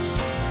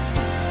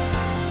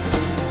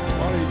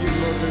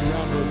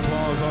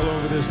smiles all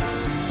over this.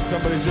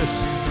 Somebody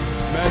just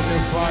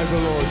magnify the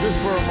Lord just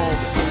for a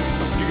moment.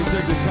 You can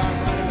take the time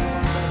right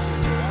now.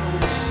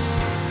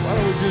 Why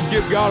don't we just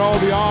give God all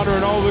the honor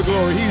and all the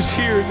glory? He's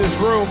here in this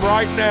room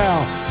right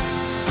now.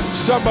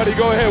 Somebody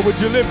go ahead. Would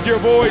you lift your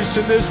voice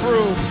in this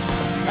room?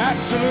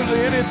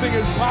 Absolutely anything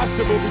is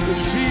possible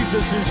because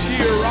Jesus is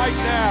here right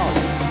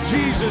now.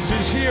 Jesus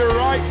is here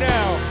right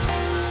now.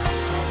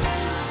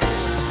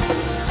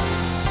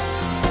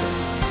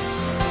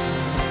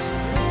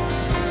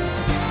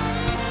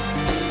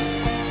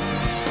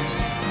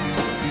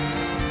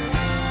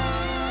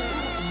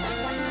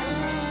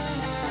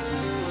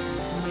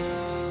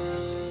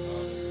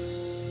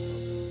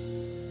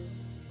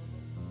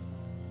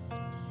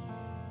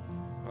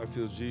 I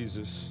feel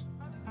Jesus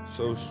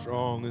so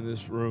strong in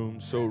this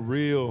room, so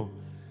real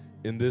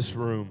in this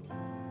room.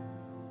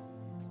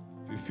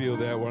 If you feel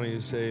that, why don't you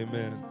say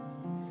amen?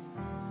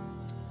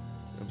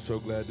 I'm so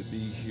glad to be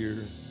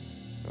here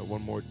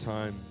one more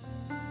time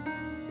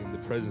in the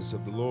presence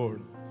of the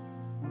Lord.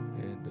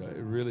 And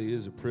it really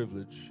is a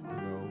privilege,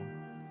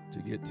 to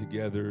get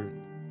together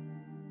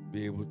and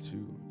be able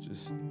to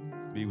just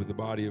be with the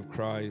body of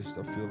Christ.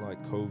 I feel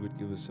like COVID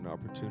gives us an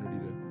opportunity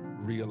to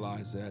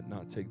realize that,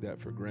 not take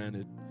that for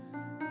granted.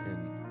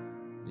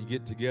 And you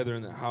get together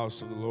in the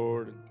house of the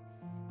Lord,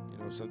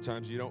 and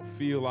sometimes you don't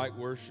feel like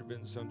worshiping,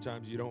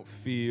 sometimes you don't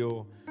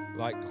feel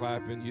like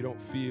clapping, you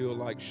don't feel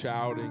like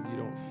shouting, you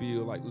don't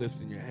feel like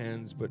lifting your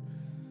hands. But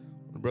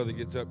when a brother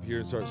gets up here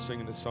and starts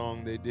singing the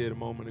song they did a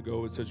moment ago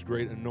with such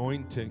great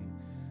anointing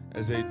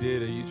as they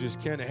did, and you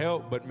just can't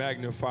help but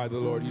magnify the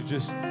Lord. You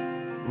just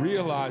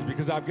realize,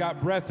 because I've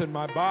got breath in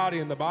my body,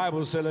 and the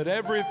Bible said, let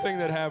everything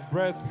that have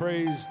breath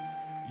praise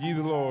ye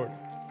the Lord.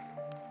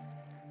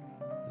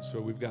 So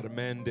we've got a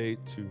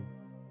mandate to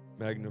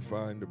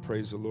magnify and to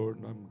praise the Lord,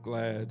 and I'm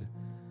glad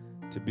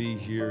to be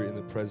here in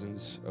the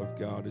presence of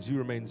God. As you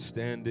remain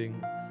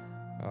standing,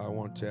 I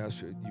want to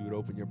ask you would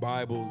open your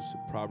Bibles to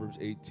Proverbs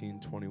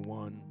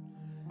 18:21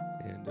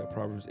 and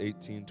Proverbs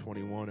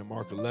 18:21 and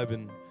Mark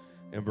 11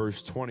 and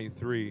verse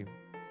 23.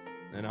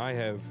 And I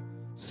have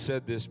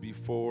said this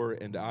before,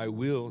 and I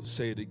will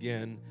say it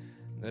again.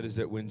 That is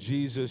that when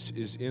Jesus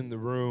is in the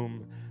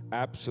room,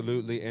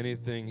 absolutely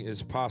anything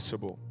is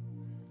possible.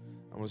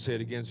 I'm going to say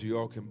it again so you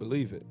all can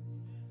believe it.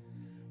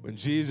 When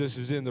Jesus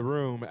is in the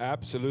room,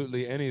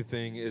 absolutely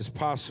anything is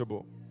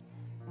possible.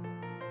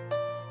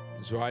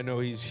 And so I know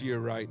he's here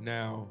right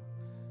now,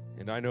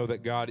 and I know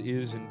that God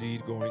is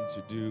indeed going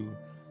to do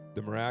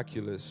the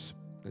miraculous.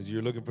 As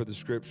you're looking for the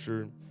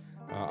scripture,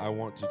 I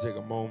want to take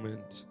a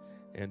moment,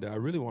 and I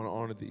really want to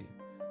honor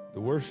the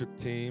worship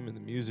team and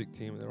the music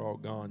team. They're all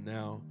gone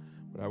now,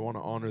 but I want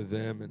to honor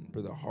them. And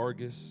Brother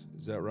Hargis,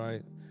 is that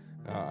right?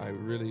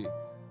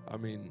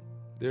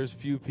 There's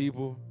few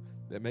people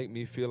that make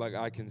me feel like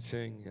I can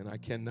sing, and I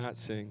cannot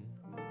sing.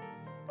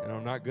 And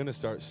I'm not going to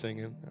start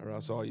singing, or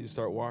else all you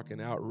start walking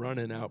out,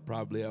 running out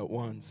probably at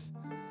once.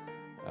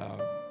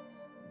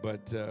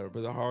 But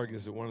Brother Hargis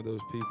is one of those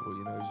people,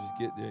 you just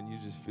get there and you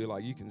just feel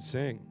like you can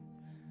sing.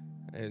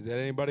 And is that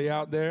anybody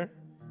out there?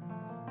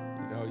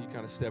 You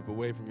kind of step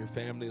away from your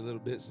family a little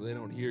bit so they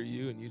don't hear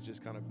you, and you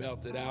just kind of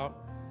belt it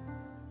out.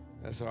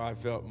 That's how I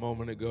felt a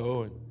moment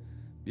ago, and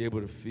be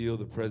able to feel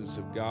the presence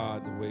of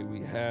God the way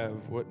we have.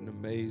 What an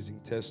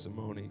amazing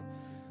testimony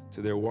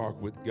to their walk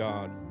with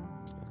God,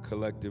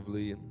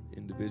 collectively and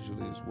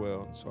individually as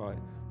well. And so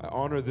I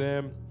honor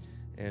them,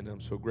 and I'm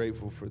so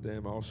grateful for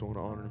them. I also want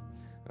to honor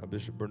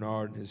Bishop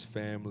Bernard and his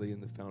family and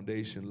the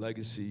foundation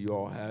legacy you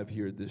all have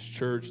here at this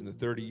church. In the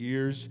 30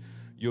 years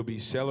you'll be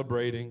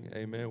celebrating,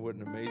 amen, what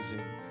an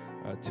amazing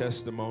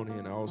testimony.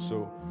 And I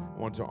also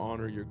want to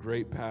honor your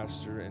great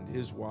pastor and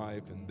his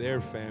wife and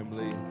their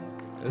family.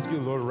 Let's give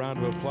the Lord a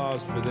round of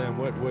applause for them.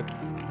 What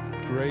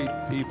great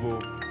people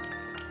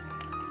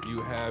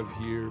you have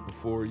here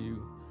before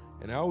you.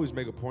 And I always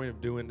make a point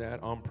of doing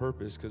that on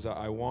purpose, because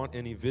I want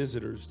any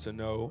visitors to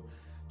know,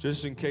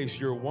 just in case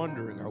you're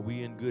wondering, are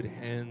we in good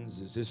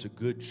hands? Is this a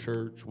good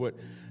church? What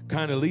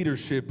kind of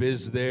leadership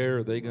is there?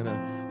 Are they going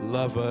to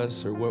love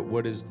us? Or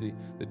what is the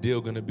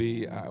deal going to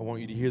be? I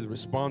want you to hear the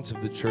response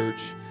of the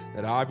church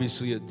that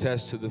obviously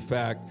attests to the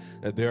fact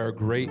that there are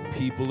great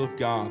people of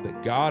God,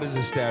 that God has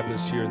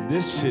established here in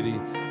this city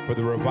for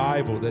the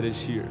revival that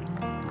is here.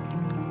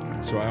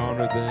 So I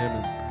honor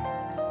them,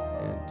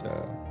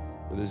 and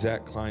Brother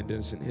Zach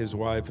Kleindens and his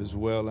wife as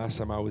well. Last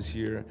time I was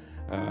here,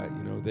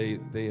 they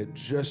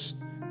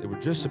were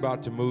just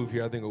about to move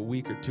here, I think a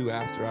week or two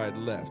after I had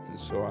left, and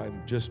so I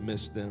just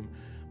missed them.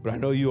 But I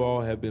know you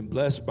all have been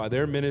blessed by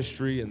their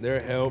ministry and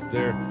their help,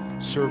 their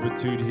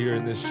servitude here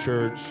in this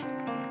church,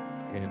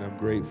 and I'm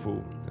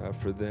grateful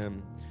for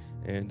them.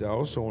 And I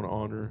also want to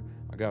honor,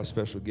 I got a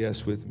special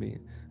guest with me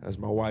as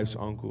my wife's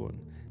uncle,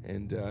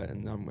 and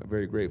I'm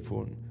very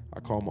grateful. And I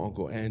call him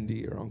Uncle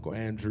Andy or Uncle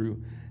Andrew,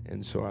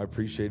 and so I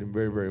appreciate him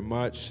very, very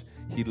much.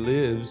 He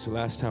lives,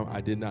 last time I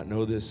did not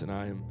know this, and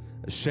I am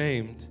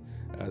ashamed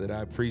that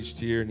I preached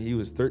here, and he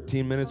was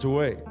 13 minutes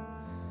away.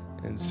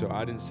 And so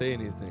I didn't say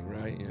anything,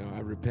 right? I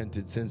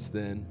repented since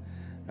then.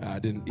 I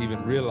didn't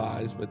even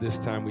realize, but this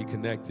time we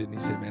connected, and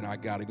he said, man, I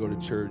got to go to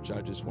church.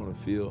 I just want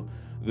to feel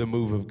the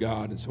move of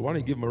God. And so why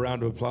don't you give him a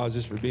round of applause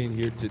just for being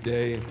here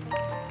today.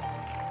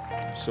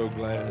 I'm so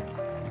glad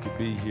you could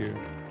be here.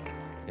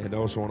 And I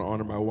also want to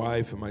honor my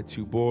wife and my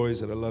 2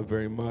 boys that I love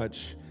very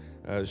much.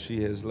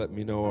 She has let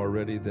me know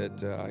already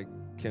that I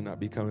cannot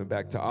be coming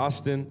back to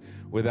Austin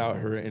without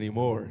her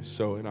anymore.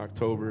 So in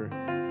October,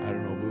 I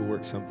don't know, we'll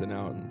work something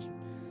out, and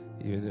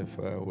even if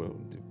we'll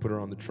put her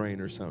on the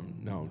train or something.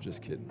 No, I'm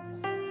just kidding.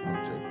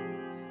 I'm joking.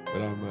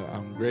 But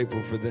I'm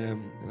grateful for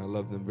them, and I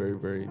love them very,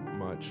 very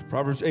much.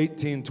 Proverbs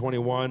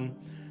 18:21,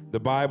 the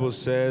Bible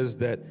says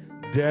that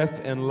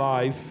death and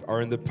life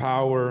are in the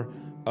power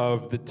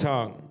of the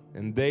tongue,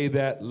 and they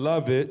that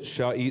love it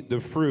shall eat the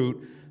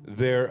fruit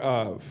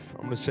thereof.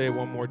 I'm going to say it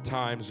one more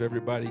time so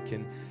everybody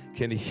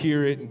can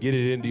hear it and get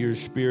it into your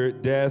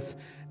spirit. Death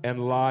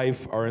and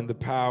life are in the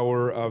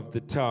power of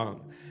the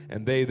tongue,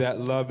 and they that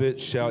love it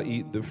shall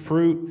eat the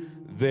fruit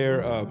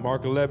thereof.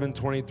 Mark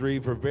 11:23,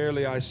 for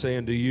verily I say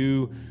unto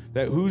you,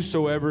 that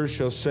whosoever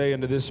shall say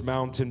unto this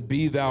mountain,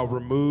 be thou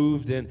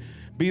removed, and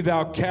be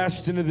thou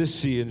cast into the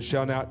sea, and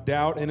shall not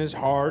doubt in his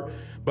heart,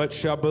 but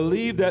shall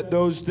believe that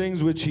those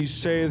things which he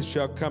saith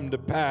shall come to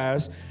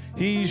pass,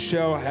 he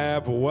shall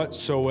have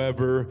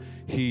whatsoever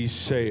he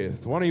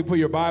saith. Why don't you put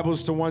your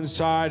Bibles to one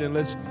side, and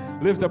let's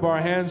lift up our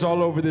hands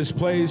all over this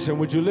place. And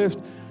would you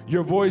lift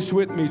your voice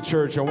with me,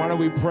 church? And why don't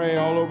we pray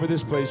all over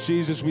this place?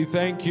 Jesus, we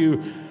thank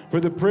you for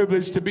the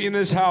privilege to be in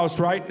this house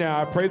right now.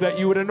 I pray that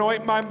you would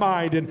anoint my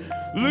mind and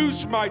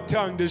loose my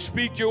tongue to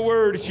speak your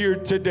word here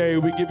today.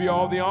 We give you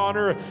all the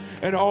honor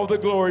and all the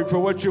glory for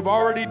what you've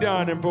already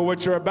done and for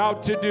what you're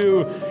about to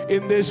do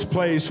in this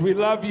place. We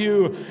love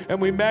you and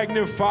we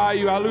magnify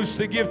you. I loose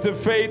the gift of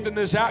faith in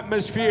this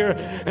atmosphere,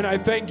 and I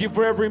thank you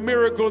for every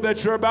miracle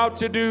that you're about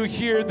to do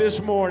here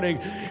this morning.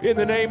 In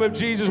the name of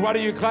Jesus, why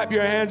don't you clap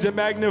your hands and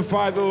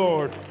magnify the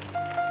Lord?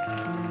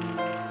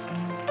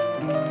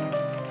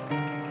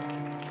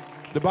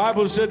 The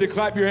Bible said to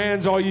clap your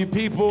hands, all you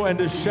people, and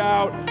to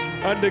shout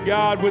unto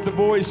God with the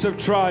voice of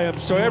triumph.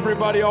 So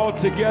everybody all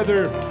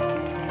together,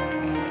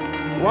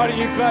 why do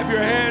you clap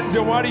your hands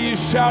and why do you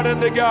shout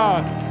unto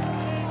God?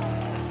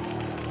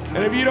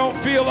 And if you don't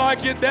feel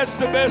like it, that's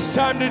the best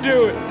time to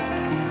do it.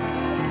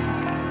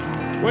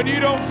 When you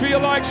don't feel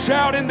like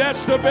shouting,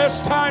 that's the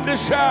best time to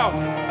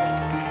shout.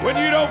 When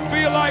you don't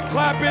feel like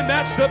clapping,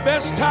 that's the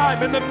best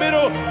time in the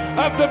middle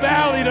of the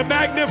valley to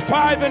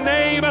magnify the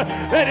name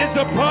that is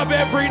above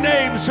every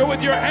name. So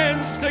with your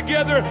hands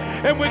together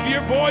and with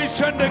your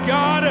voice unto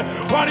God,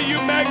 why do you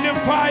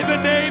magnify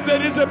the name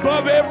that is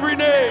above every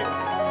name?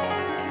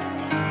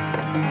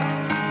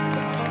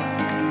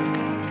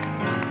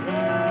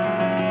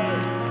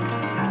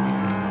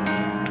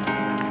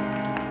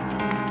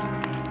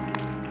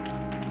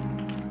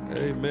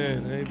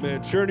 Amen,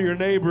 amen. Turn to your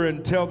neighbor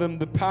and tell them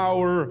the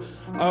power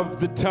of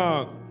the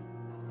tongue.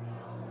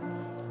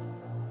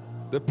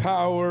 The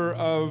power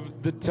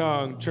of the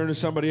tongue. Turn to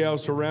somebody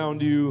else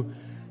around you,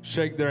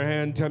 shake their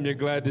hand, tell them you're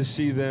glad to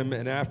see them,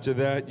 and after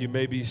that, you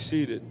may be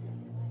seated.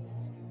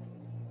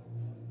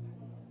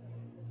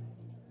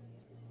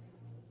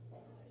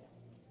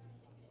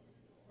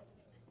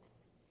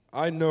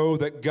 I know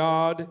that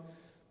God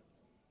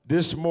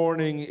this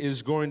morning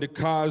is going to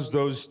cause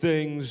those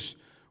things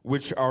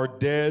which are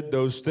dead,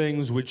 those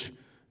things which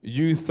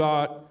you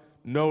thought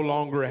no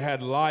longer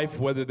had life,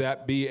 whether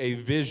that be a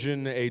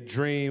vision, a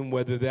dream,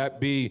 whether that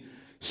be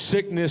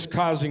sickness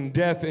causing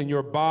death in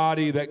your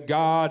body, that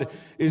God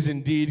is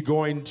indeed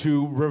going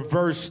to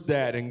reverse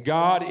that. And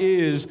God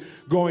is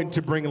going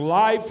to bring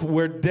life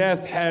where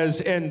death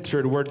has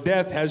entered, where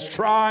death has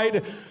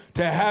tried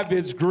to have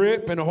its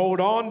grip and hold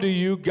on to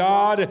you.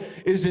 God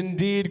is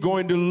indeed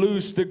going to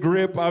loose the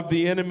grip of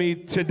the enemy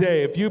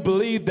today. If you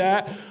believe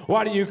that,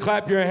 why don't you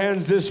clap your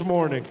hands this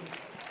morning?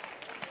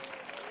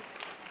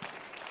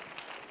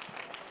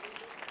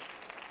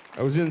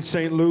 I was in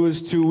St.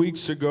 Louis 2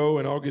 weeks ago,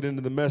 and I'll get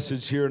into the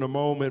message here in a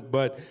moment,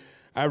 but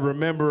I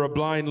remember a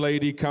blind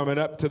lady coming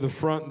up to the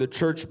front. The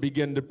church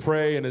began to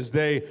pray, and as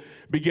they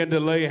began to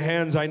lay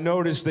hands, I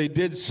noticed they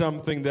did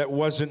something that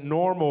wasn't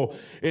normal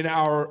in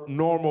our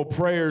normal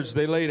prayers.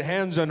 They laid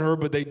hands on her,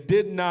 but they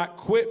did not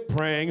quit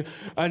praying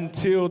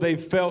until they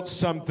felt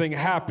something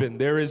happen.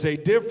 There is a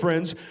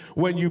difference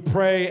when you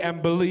pray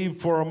and believe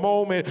for a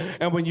moment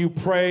and when you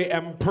pray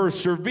and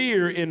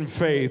persevere in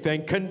faith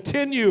and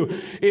continue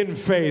in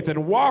faith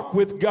and walk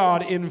with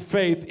God in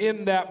faith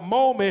in that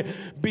moment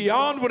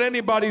beyond what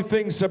anybody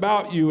thinks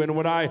about you. And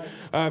when I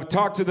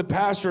talked to the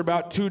pastor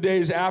about 2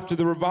 days after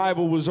the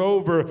revival was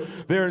over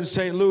there in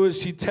St.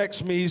 Louis, he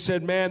texted me. He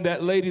said, man,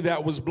 that lady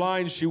that was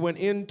blind, she went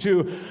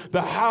into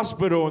the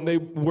hospital and they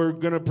were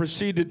going to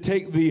proceed to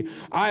take the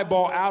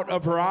eyeball out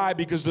of her eye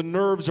because the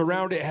nerves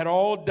around it had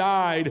all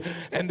died.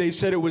 And they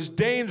said it was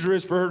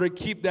dangerous for her to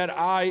keep that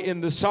eye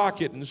in the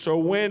socket. And so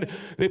when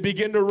they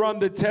began to run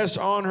the tests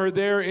on her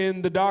there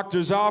in the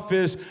doctor's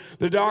office,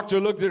 the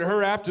doctor looked at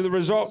her after the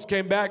results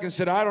came back and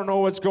said, I don't know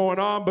what's going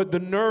on, but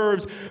but the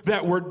nerves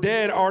that were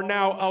dead are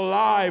now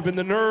alive, and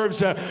the nerves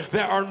that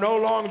are no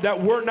longer,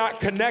 that were not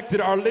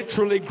connected, are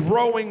literally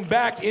growing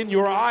back in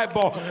your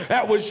eyeball.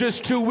 That was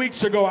just 2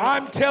 weeks ago.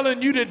 I'm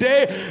telling you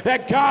today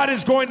that God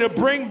is going to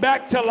bring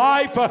back to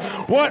life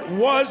what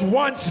was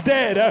once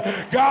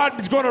dead. God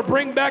is going to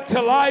bring back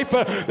to life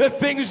the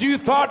things you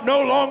thought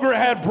no longer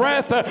had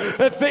breath,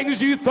 the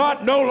things you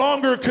thought no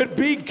longer could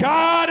be.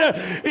 God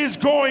is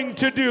going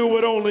to do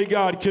what only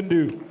God can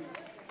do.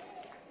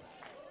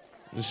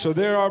 And so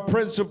there are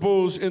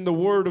principles in the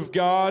Word of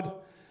God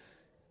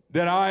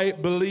that I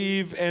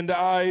believe and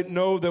I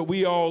know that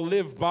we all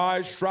live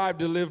by, strive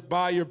to live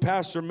by. Your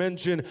pastor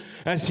mentioned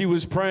as he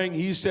was praying,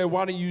 he said,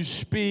 why don't you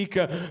speak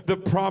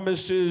the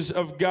promises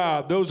of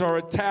God? Those are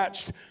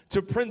attached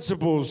to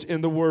principles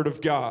in the Word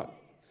of God.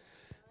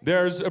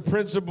 There's a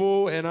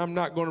principle, and I'm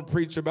not going to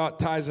preach about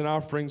tithes and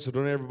offerings, so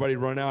don't everybody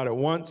run out at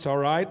once, all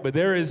right? But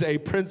there is a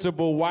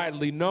principle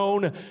widely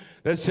known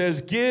that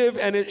says, give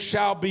and it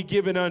shall be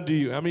given unto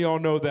you. How many of y'all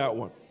know that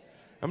one?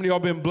 How many of y'all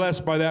been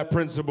blessed by that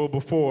principle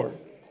before?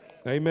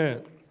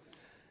 Amen.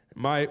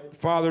 My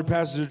father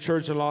pastors a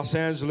church in Los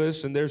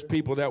Angeles, and there's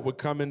people that would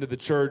come into the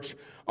church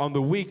on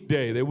the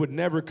weekday. They would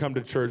never come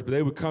to church, but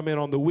they would come in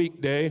on the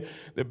weekday,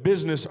 the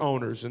business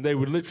owners, and they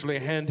would literally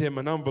hand him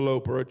an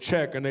envelope or a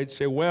check, and they'd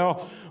say,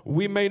 well,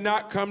 we may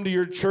not come to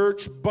your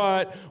church,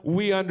 but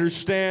we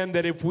understand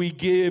that if we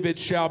give, it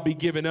shall be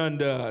given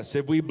unto us.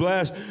 If we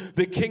bless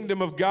the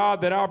kingdom of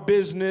God, that our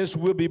business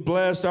will be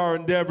blessed, our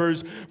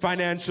endeavors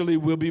financially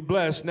will be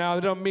blessed. Now,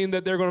 it doesn't mean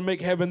that they're going to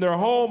make heaven their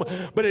home,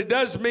 but it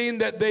does mean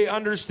that they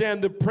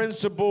understand the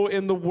principle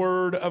in the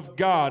Word of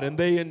God, and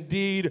they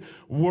indeed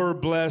were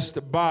blessed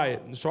by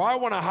it. And so I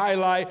want to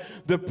highlight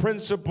the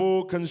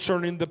principle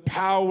concerning the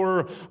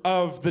power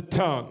of the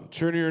tongue.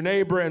 Turn to your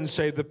neighbor and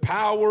say, the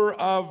power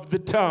of the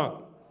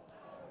tongue.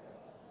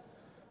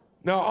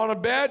 Now, on a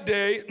bad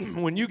day,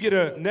 when you get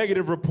a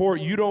negative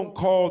report, you don't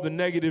call the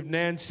negative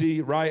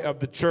Nancy, right, of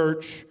the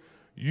church.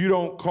 You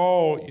don't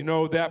call,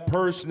 that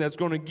person that's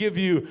going to give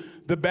you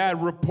the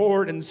bad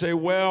report and say,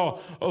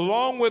 well,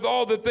 along with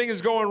all the things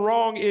going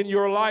wrong in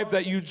your life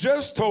that you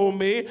just told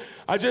me,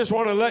 I just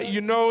want to let you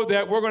know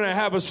that we're going to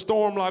have a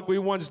storm like we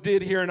once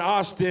did here in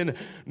Austin,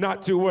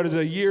 not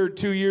to,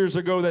 2 years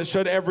ago that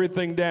shut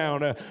everything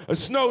down. A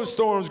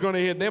snowstorm's going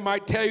to hit. They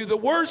might tell you the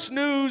worst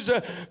news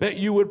that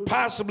you would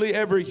possibly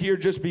ever hear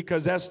just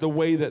because that's the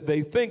way that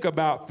they think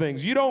about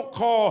things. You don't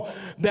call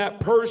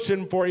that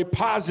person for a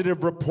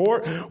positive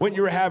report when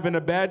you're having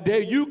a bad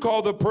day. You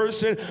call the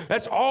person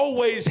that's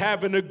always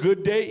having a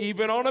good day,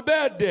 even on a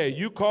bad day.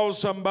 You call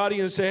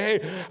somebody and say,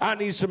 hey, I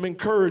need some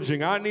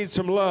encouraging. I need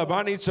some love.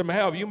 I need some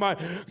help.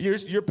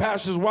 Your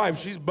pastor's wife,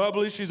 she's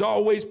bubbly. She's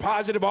always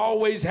positive,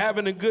 always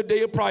having a good day.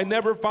 You'll probably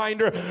never find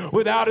her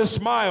without a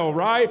smile,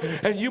 right?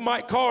 And you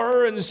might call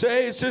her and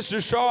say, hey, Sister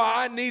Shaw,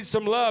 I need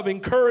some love,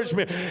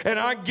 encouragement. And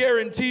I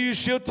guarantee you,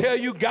 she'll tell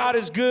you God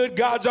is good.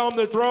 God's on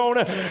the throne.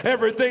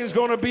 Everything's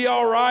going to be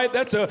all right.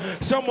 That's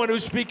someone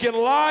who's speaking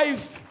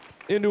life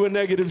into a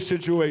negative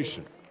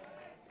situation.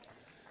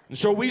 And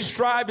so we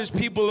strive as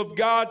people of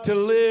God to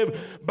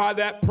live by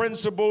that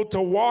principle,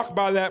 to walk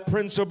by that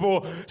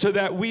principle, so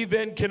that we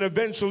then can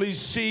eventually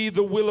see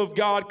the will of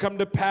God come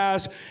to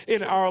pass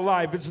in our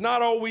life. It's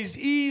not always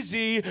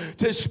easy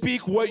to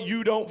speak what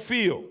you don't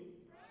feel,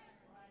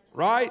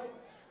 right?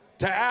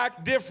 To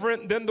act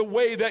different than the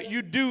way that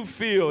you do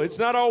feel. It's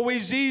not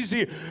always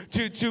easy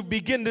to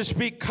begin to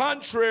speak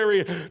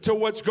contrary to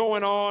what's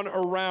going on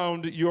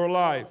around your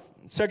life.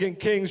 2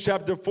 Kings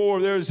chapter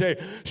 4, there's a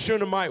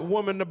Shunammite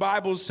woman. The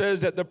Bible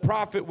says that the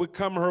prophet would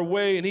come her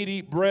way and he'd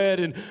eat bread.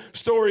 And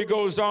story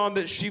goes on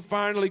that she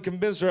finally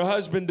convinced her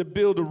husband to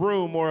build a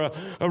room or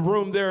a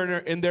room there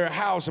in their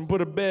house and put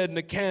a bed and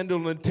a candle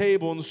and a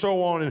table and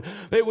so on. And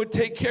they would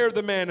take care of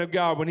the man of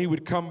God when he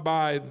would come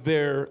by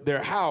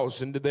their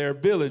house, into their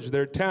village,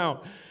 their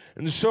town.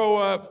 And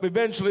so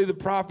eventually the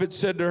prophet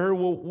said to her,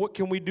 well, what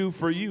can we do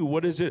for you?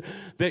 What is it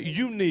that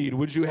you need?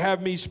 Would you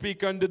have me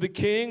speak unto the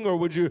king, or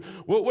would you,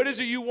 what is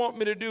it you want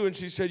me to do? And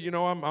she said,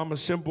 I'm a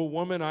simple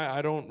woman.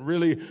 I don't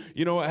really,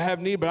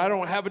 have need, but I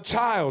don't have a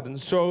child. And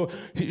so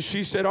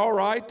she said, all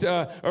right,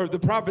 or the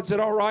prophet said,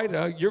 all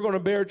right, you're going to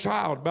bear a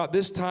child. About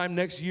this time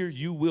next year,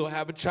 you will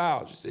have a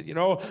child. She said,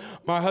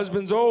 my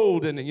husband's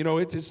old, and,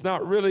 it's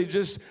not really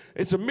just,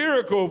 it's a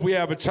miracle if we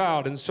have a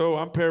child. And so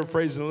I'm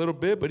paraphrasing a little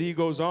bit, but he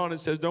goes on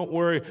and says, don't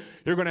worry,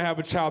 you're going to have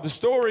a child. The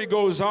story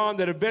goes on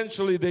that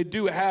eventually they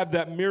do have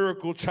that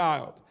miracle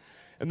child.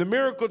 And the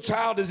miracle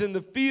child is in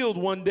the field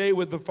one day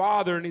with the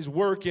father, and he's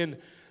working,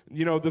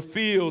 the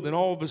field, and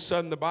all of a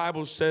sudden the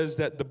Bible says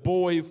that the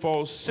boy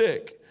falls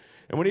sick.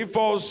 And when he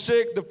falls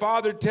sick, the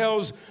father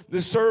tells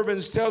the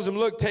servants, tells him,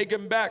 look, take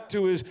him back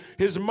to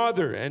his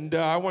mother. And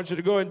I want you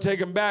to go ahead and take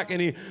him back. And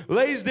he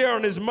lays there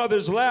on his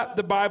mother's lap,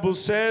 the Bible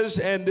says,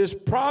 and this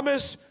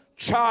promised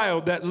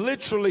child that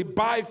literally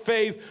by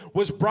faith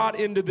was brought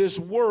into this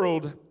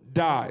world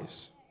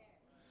dies.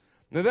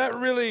 Now that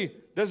really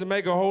doesn't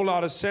make a whole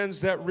lot of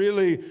sense. That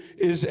really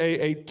is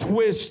a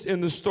twist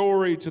in the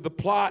story to the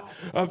plot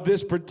of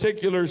this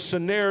particular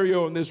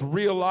scenario and this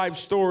real life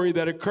story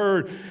that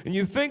occurred. And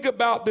you think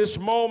about this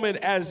moment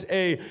as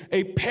a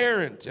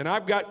parent. And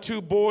I've got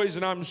 2 boys,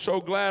 and I'm so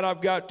glad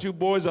I've got 2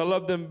 boys. I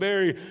love them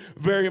very,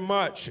 very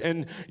much.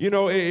 And, you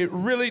know, it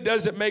really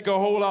doesn't make a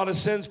whole lot of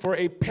sense for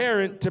a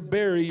parent to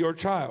bury your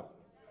child,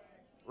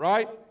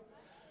 right?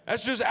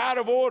 That's just out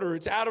of order.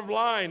 It's out of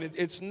line.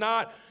 It's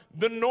not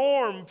the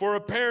norm for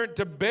a parent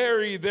to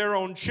bury their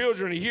own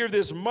children. Here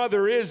this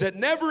mother is that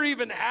never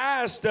even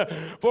asked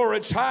for a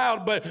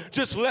child, but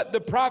just let the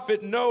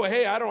prophet know,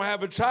 hey, I don't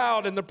have a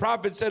child. And the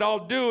prophet said,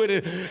 I'll do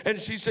it. And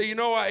she said,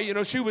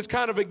 she was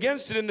kind of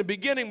against it in the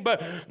beginning,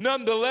 but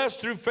nonetheless,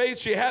 through faith,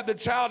 she had the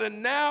child.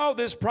 And now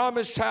this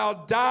promised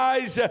child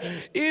dies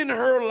in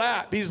her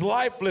lap. He's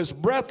lifeless,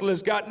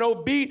 breathless, got no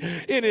beat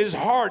in his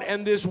heart.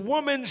 And this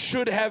woman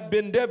should have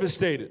been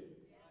devastated.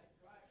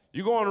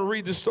 You go on and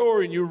read the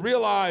story and you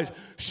realize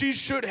she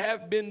should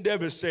have been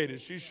devastated.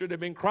 She should have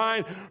been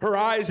crying her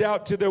eyes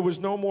out till there was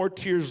no more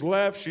tears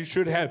left. She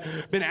should have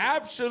been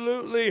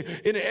absolutely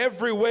in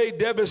every way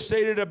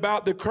devastated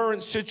about the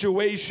current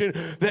situation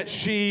that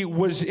she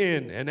was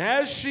in. And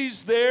as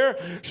she's there,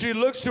 she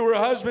looks to her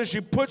husband. She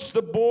puts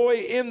the boy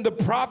in the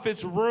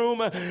prophet's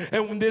room.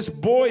 And when this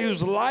boy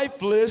who's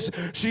lifeless,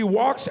 she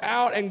walks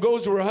out and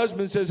goes to her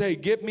husband and says, hey,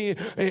 get me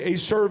a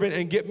servant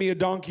and get me a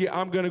donkey.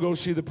 I'm going to go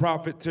see the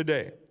prophet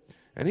today.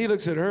 And he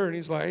looks at her and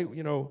he's like, hey,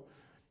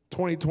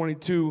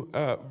 2022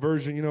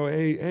 version,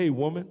 hey,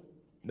 woman.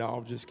 No,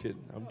 I'm just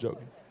kidding. I'm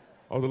joking.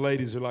 All the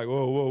ladies are like,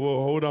 whoa,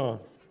 hold on.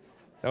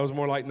 That was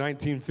more like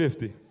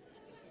 1950. And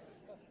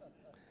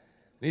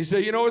he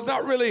said, it's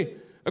not really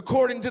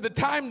according to the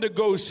time to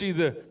go see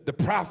the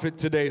prophet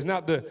today. It's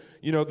not the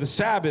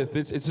Sabbath.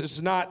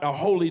 It's not a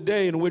holy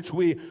day in which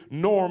we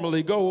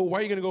normally go. Well, why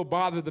are you going to go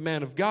bother the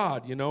man of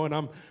God? And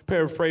I'm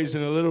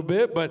paraphrasing a little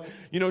bit, but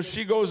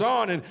she goes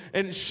on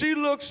and she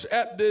looks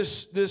at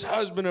this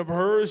husband of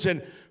hers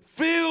and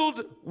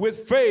filled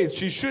with faith.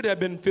 She should have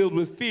been filled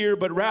with fear,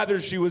 but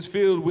rather she was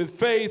filled with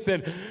faith,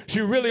 and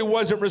she really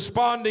wasn't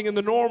responding in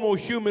the normal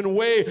human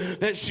way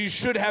that she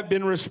should have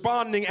been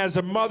responding as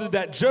a mother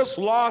that just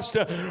lost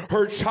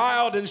her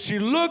child. And she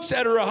looks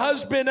at her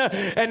husband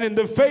and in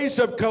the face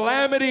of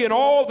calamity and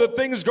all the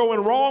things going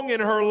wrong in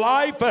her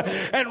life,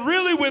 and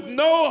really with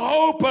no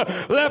hope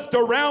left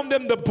around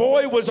them, the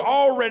boy was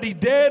already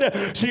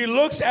dead. She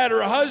looks at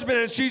her husband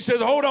and she says,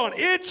 hold on,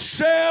 it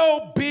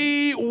shall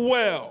be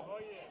well.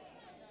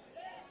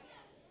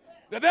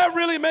 Now, that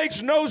really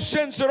makes no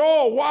sense at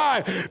all.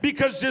 Why?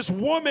 Because this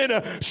woman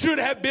should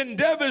have been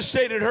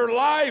devastated. Her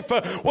life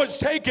was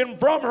taken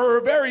from her.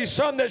 Her very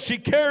son that she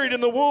carried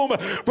in the womb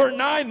for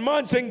 9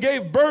 months and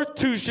gave birth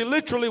to. She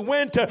literally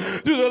went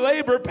through the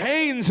labor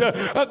pains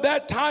of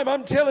that time.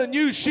 I'm telling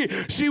you,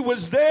 she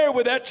was there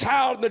with that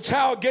child, and the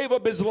child gave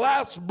up his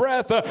last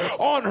breath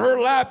on her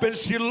lap. And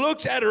she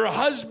looks at her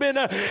husband,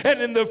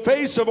 and in the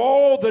face of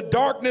all the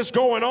darkness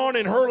going on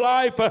in her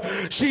life,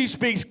 she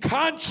speaks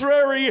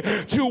contrary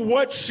to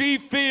what she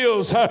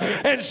feels,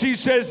 and she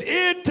says,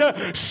 it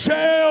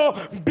shall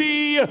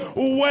be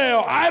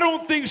well. I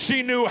don't think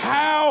she knew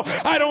how.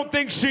 I don't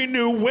think she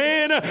knew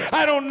when.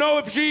 I don't know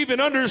if she even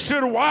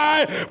understood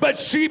why, but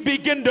she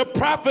began to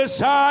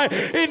prophesy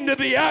into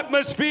the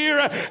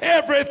atmosphere.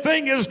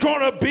 Everything is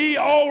going to be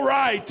all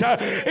right.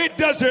 It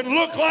doesn't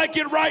look like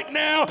it right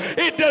now.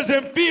 It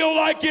doesn't feel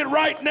like it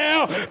right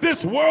now.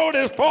 This world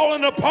is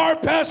falling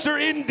apart, Pastor,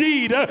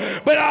 indeed,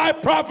 but I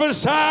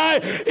prophesy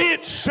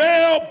it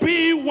shall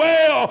be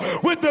well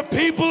with the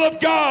people of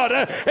God.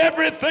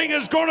 Everything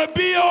is going to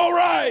be all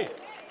right.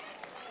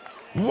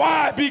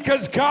 Why?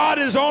 Because God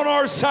is on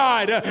our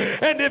side.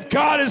 And if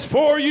God is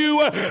for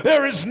you,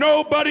 there is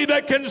nobody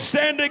that can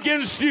stand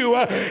against you.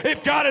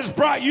 If God has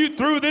brought you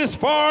through this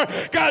far,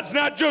 God's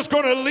not just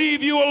going to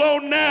leave you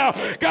alone now.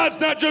 God's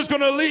not just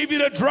going to leave you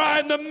to dry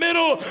in the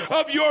middle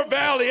of your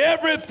valley.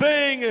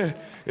 Everything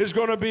is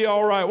going to be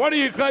all right. Why don't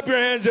you clap your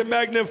hands and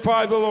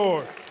magnify the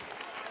Lord?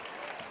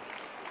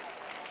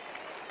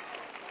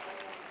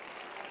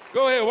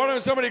 Go ahead. Why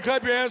don't somebody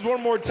clap your hands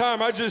one more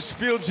time? I just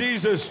feel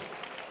Jesus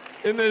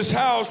in this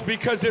house,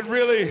 because it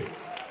really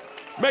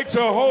makes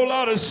a whole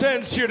lot of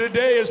sense here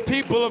today as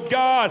people of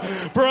God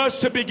for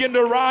us to begin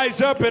to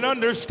rise up and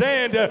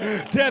understand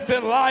death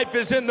and life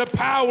is in the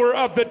power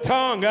of the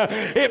tongue.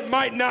 It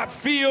might not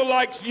feel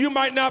like, you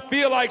might not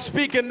feel like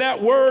speaking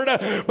that word,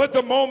 but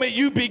the moment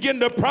you begin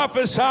to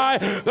prophesy,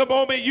 the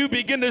moment you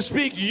begin to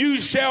speak, you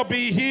shall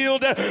be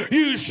healed,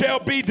 you shall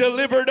be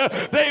delivered,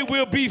 they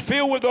will be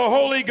filled with the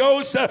Holy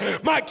Ghost.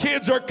 My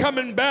kids are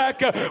coming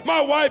back, my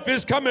wife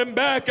is coming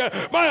back,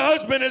 my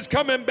husband is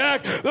coming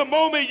back. The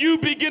moment you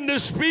begin to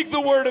speak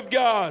the word of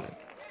God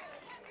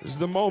is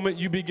the moment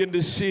you begin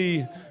to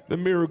see the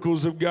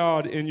miracles of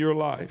God in your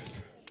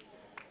life.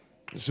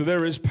 So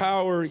there is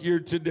power here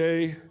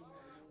today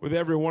with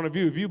every one of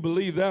you. If you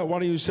believe that, why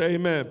don't you say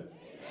amen? Amen.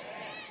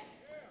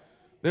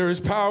 There is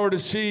power to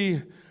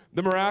see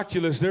the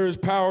miraculous. There is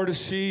power to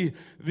see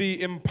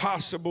the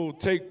impossible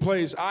take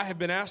place. I have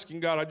been asking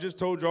God, I just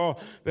told y'all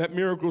that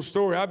miracle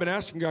story. I've been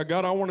asking God,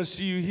 I want to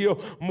see you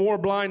heal more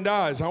blind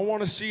eyes. I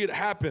want to see it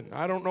happen.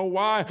 I don't know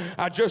why.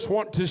 I just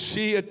want to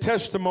see a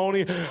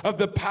testimony of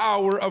the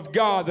power of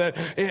God, that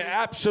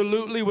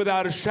absolutely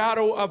without a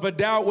shadow of a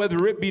doubt,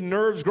 whether it be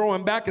nerves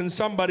growing back in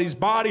somebody's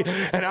body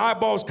and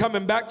eyeballs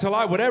coming back to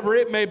life, whatever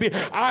it may be,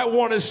 I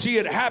want to see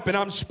it happen.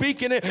 I'm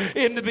speaking it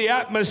into the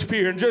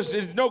atmosphere. And just,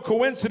 it's no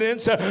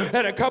coincidence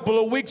that a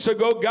couple of weeks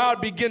ago, God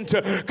began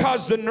to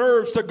cause the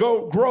nerves to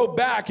grow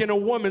back in a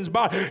woman's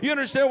body. You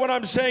understand what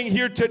I'm saying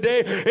here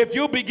today? If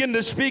you begin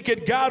to speak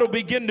it, God will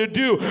begin to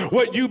do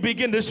what you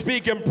begin to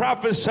speak and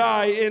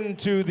prophesy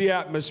into the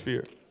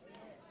atmosphere.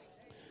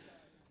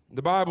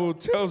 The Bible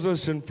tells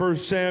us in 1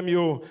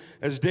 Samuel,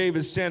 as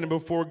David's standing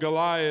before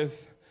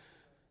Goliath,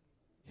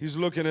 he's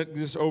looking at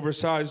this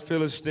oversized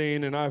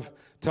Philistine, and I've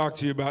talked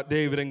to you about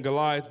David and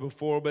Goliath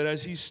before, but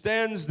as he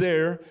stands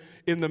there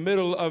in the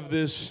middle of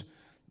this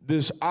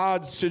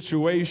odd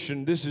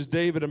situation, this is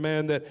David, a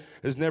man that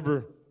has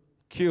never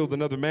killed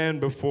another man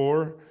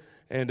before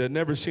and had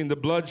never seen the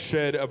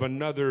bloodshed of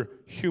another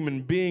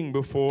human being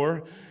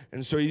before.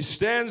 And so he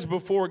stands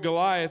before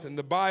Goliath, and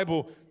the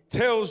Bible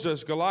tells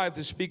us Goliath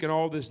is speaking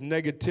all this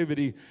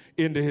negativity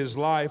into his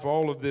life,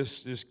 all of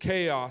this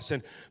chaos.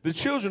 And the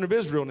children of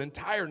Israel, an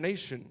entire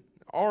nation,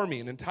 an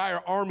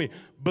entire army,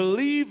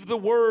 believe the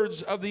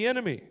words of the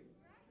enemy.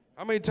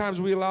 How many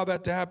times we allow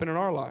that to happen in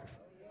our life?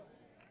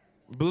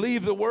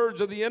 Believe the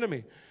words of the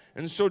enemy.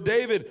 And so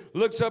David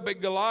looks up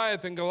at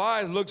Goliath, and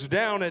Goliath looks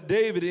down at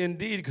David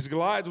indeed, because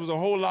Goliath was a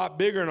whole lot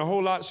bigger and a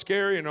whole lot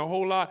scary and a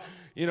whole lot,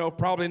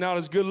 probably not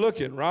as good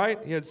looking, right?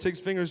 He had 6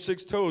 fingers,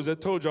 6 toes. I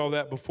told you all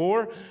that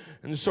before.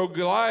 And so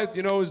Goliath,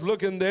 is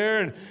looking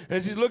there, and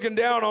as he's looking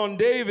down on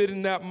David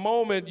in that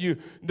moment,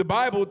 the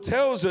Bible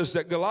tells us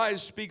that Goliath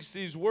speaks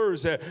these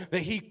words, that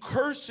he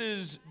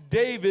curses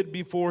David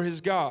before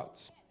his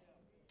gods.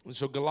 And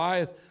so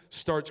Goliath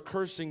starts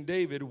cursing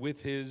David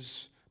with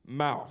his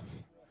mouth,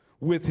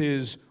 with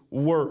his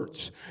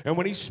words. And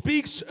when he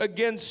speaks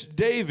against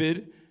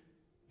David,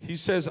 he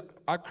says,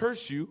 I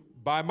curse you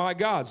by my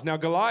gods. Now,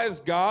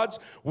 Goliath's gods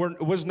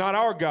was not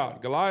our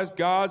God. Goliath's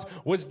gods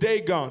was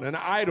Dagon, an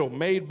idol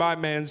made by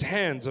man's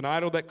hands, an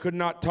idol that could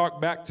not talk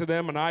back to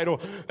them, an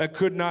idol that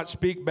could not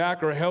speak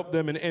back or help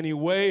them in any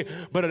way,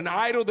 but an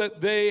idol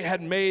that they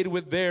had made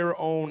with their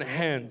own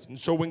hands. And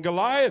so when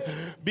Goliath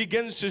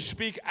begins to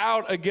speak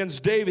out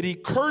against David, he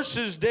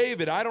curses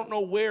David. I don't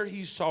know where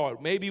he saw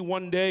it. Maybe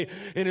one day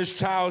in his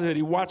childhood,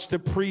 he watched a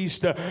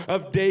priest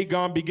of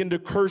Dagon begin to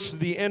curse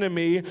the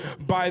enemy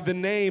by the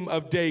name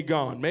of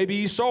Dagon. Maybe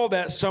he saw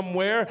that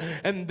somewhere,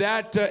 and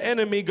that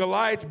enemy,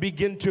 Goliath,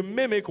 began to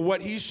mimic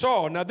what he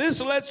saw. Now,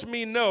 this lets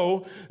me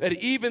know that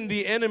even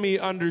the enemy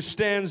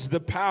understands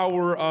the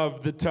power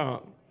of the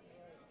tongue.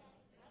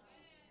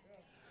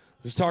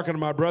 I was talking to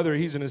my brother.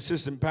 He's an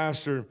assistant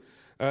pastor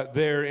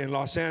there in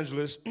Los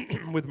Angeles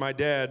with my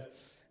dad,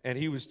 and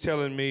he was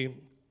telling me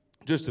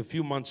just a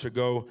few months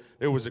ago,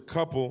 there was a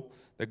couple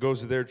that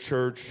goes to their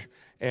church,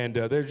 and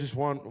they just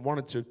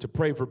wanted to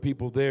pray for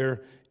people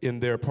there in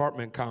their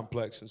apartment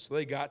complex. And so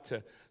they got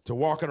to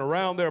walking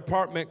around their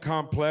apartment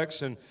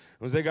complex, and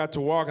as they got to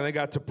walking, they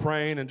got to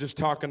praying and just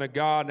talking to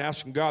God and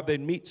asking God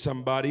they'd meet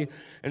somebody.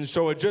 And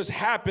so it just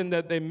happened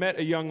that they met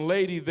a young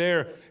lady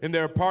there in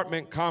their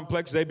apartment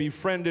complex. They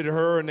befriended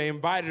her, and they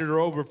invited her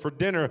over for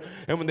dinner.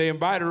 And when they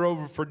invited her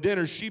over for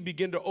dinner, she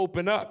began to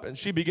open up, and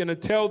she began to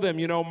tell them,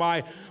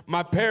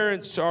 my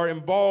parents are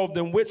involved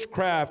in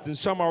witchcraft, and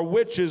some are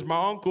witches.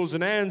 My uncles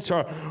and aunts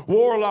are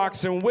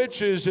warlocks and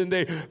witches, and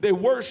they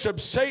worship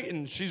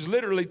Satan. She's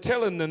literally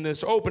telling them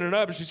this, opening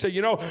up. And she said,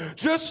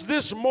 just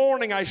this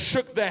morning I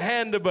shook the hand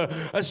of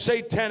a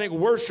satanic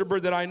worshiper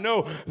that I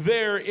know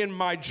there in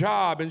my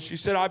job. And she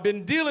said, I've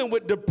been dealing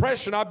with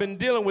depression, I've been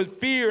dealing with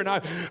fear, and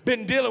I've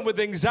been dealing with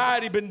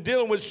anxiety, been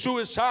dealing with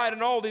suicide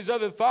and all these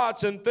other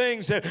thoughts and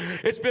things, and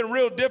it's been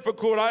real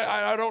difficult.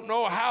 I don't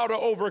know how to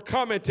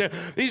overcome it.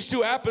 These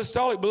two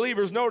apostolic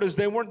believers, notice,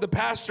 they weren't the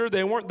pastor,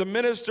 they weren't the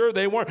minister,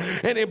 they weren't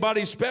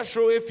anybody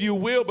special, if you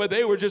will, but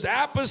they were just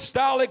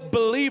apostolic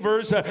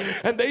believers,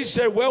 and they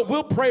said, well,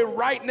 we'll pray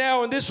right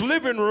now in this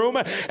living room,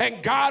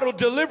 and God will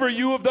deliver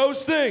you of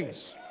those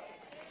things.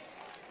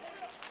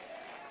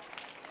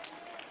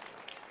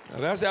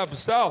 Now that's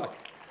apostolic.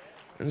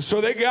 And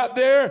so they got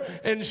there,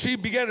 and she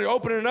began to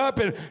open it up,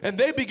 and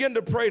they began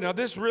to pray. Now,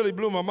 this really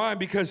blew my mind,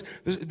 because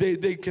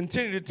they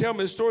continued to tell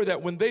me the story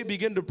that when they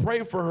began to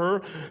pray for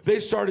her, they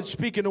started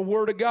speaking the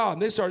word of God.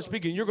 And they started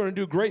speaking, you're going to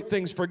do great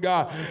things for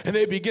God. And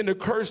they began to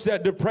curse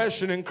that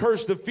depression and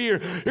curse the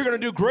fear. You're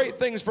going to do great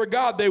things for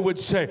God, they would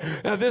say.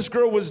 Now, this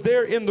girl was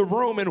there in the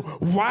room, and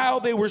while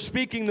they were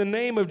speaking the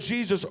name of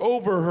Jesus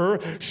over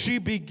her, she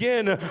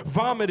began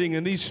vomiting,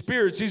 and these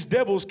spirits, these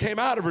devils came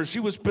out of her. She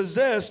was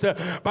possessed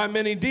by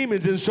many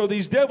demons. And so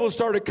these devils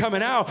started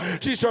coming out.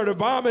 She started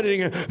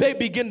vomiting, and they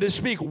began to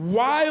speak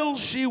while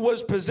she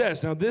was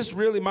possessed. Now, this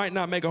really might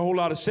not make a whole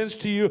lot of sense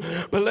to you,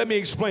 but let me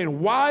explain.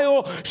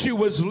 While she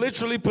was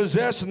literally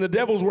possessed and the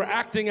devils were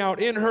acting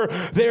out in her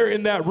there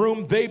in that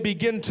room, they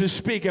begin to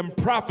speak and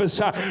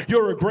prophesy.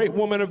 You're a great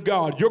woman of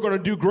God. You're going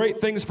to do great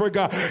things for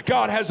God.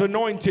 God has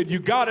anointed you.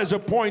 God has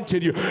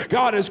appointed you.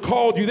 God has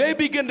called you. They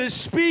begin to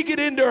speak it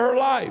into her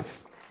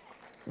life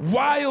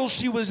while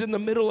she was in the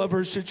middle of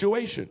her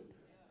situation.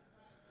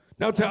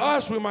 Now, to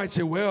us, we might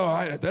say, well,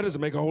 that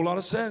doesn't make a whole lot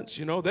of sense.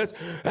 You know, that's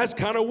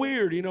kind of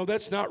weird. You know,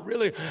 that's not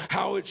really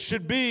how it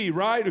should be,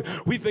 right?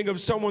 We think of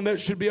someone that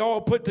should be all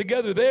put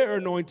together. They're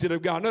anointed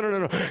of God.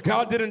 No.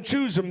 God didn't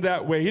choose them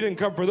that way. He didn't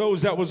come for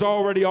those that was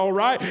already all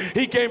right.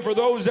 He came for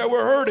those that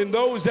were hurting,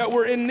 those that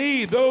were in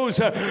need, those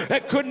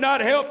that could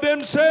not help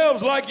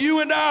themselves, like you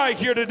and I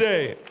here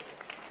today.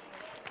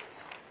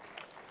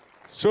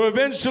 So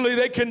eventually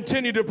they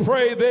continued to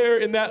pray there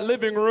in that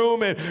living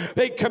room, and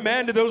they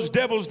commanded those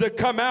devils to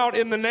come out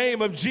in the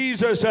name of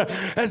Jesus,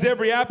 as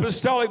every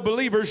apostolic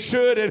believer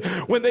should. And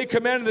when they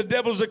commanded the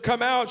devils to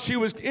come out, she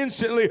was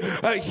instantly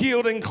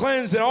healed and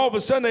cleansed. And all of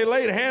a sudden they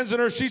laid hands on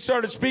her. She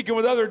started speaking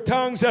with other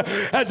tongues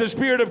as the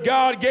Spirit of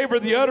God gave her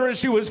the utterance.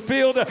 She was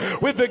filled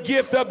with the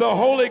gift of the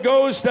Holy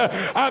Ghost.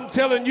 I'm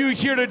telling you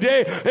here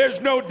today,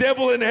 there's no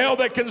devil in hell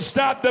that can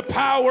stop the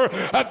power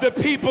of the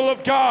people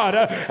of God.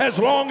 As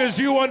long as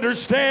you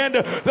understand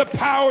the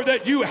power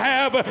that you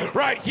have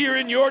right here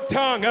in your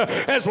tongue,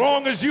 as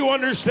long as you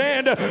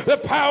understand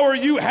the power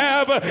you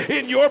have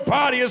in your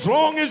body, as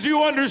long as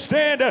you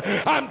understand,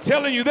 I'm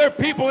telling you, there are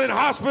people in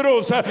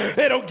hospitals that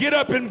don't get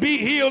up and be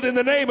healed in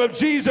the name of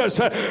Jesus.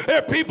 There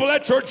are people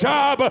at your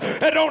job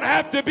that don't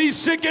have to be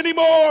sick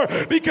anymore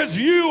because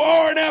you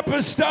are an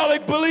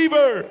apostolic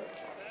believer.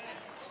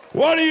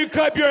 Why don't you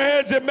clap your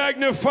hands and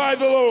magnify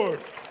the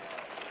Lord?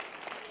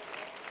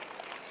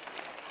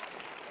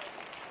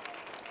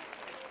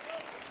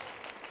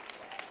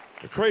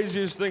 The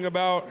craziest thing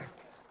about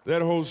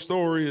that whole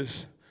story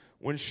is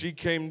when she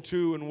came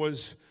to and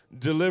was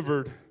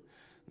delivered,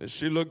 that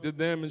she looked at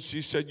them and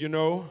she said, you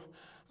know,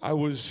 I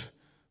was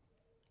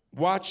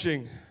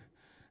watching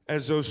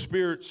as those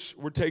spirits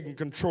were taking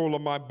control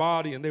of my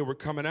body and they were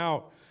coming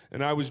out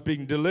and I was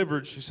being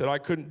delivered. She said, I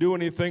couldn't do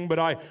anything, but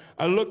I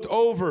looked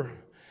over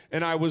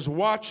and I was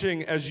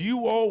watching as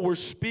you all were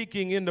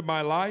speaking into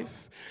my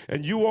life,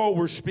 and you all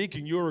were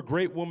speaking, you're a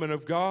great woman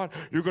of God,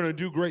 you're going to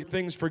do great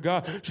things for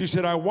God. She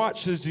said, I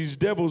watched as these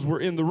devils were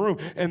in the room,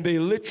 and they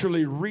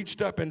literally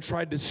reached up and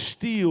tried to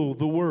steal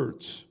the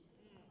words.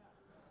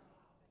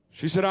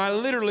 She said, I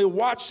literally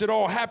watched it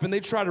all happen. They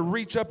tried to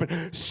reach up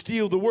and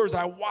steal the words.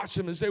 I watched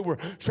them as they were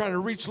trying to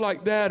reach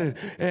like that,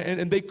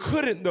 and they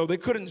couldn't, though. They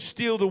couldn't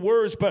steal the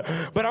words, but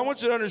I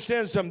want you to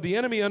understand something. The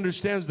enemy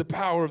understands the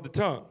power of the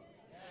tongue.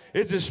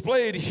 It's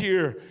displayed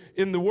here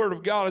in the Word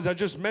of God, as I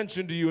just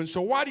mentioned to you. And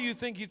so why do you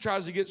think he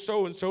tries to get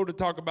so-and-so to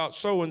talk about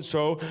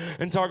so-and-so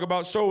and talk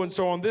about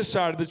so-and-so on this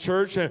side of the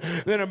church and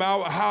then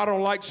about how I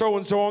don't like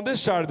so-and-so on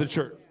this side of the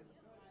church?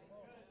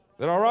 Is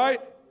that all right?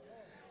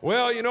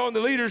 Well, you know, in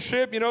the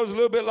leadership, you know, it's a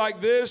little bit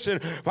like this.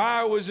 And if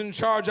I was in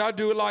charge, I'd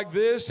do it like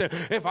this. And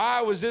if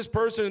I was this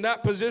person in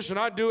that position,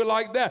 I'd do it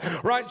like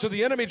that. Right? So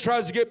the enemy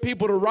tries to get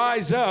people to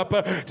rise up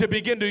to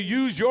begin to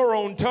use your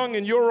own tongue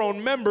and your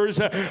own members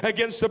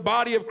against the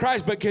body of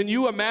Christ. But can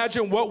you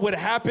imagine what would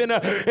happen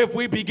if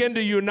we begin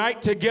to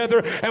unite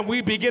together and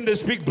we begin to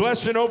speak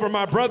blessing over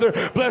my brother,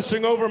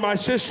 blessing over my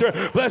sister,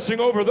 blessing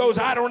over those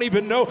I don't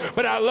even know,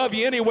 but I love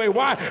you anyway.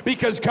 Why?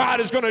 Because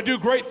God is going to do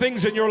great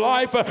things in your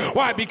life.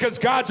 Why? Because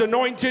God's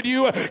anointed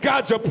you,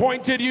 God's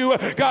appointed you,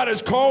 God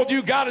has called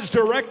you, God has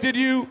directed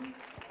you.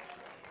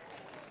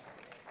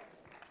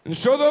 And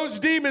so those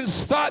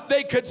demons thought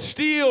they could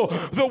steal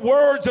the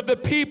words of the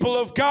people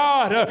of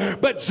God.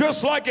 But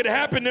just like it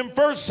happened in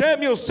 1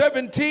 Samuel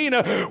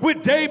 17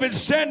 with David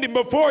standing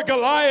before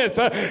Goliath,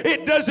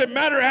 it doesn't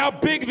matter how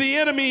big the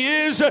enemy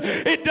is.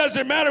 It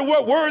doesn't matter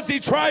what words he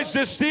tries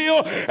to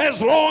steal.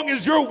 As long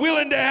as you're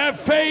willing to have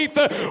faith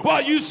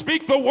while you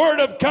speak the word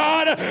of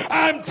God,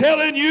 I'm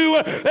telling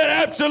you that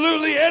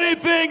absolutely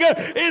anything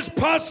is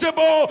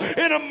possible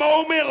in a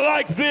moment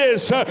like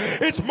this.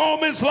 It's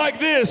moments like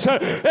this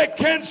that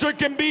cancer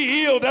can be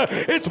healed.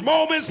 It's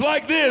moments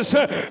like this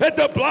that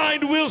the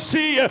blind will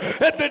see,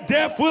 that the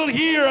deaf will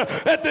hear,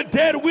 that the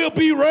dead will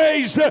be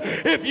raised.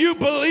 If you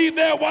believe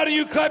that, why don't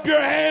you clap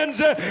your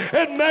hands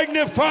and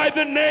magnify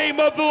the name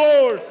of the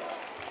Lord?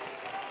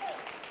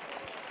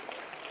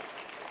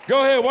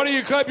 Go ahead. Why don't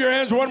you clap your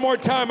hands one more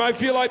time? I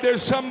feel like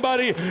there's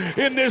somebody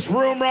in this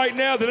room right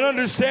now that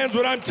understands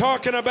what I'm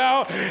talking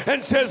about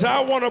and says, I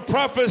want to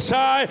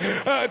prophesy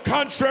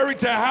contrary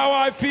to how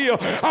I feel.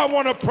 I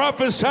want to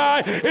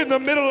prophesy in the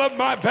middle of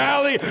my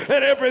valley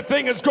that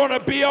everything is going to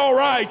be all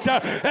right,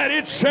 and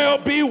it shall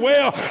be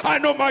well. I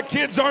know my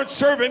kids aren't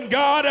serving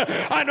God.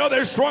 I know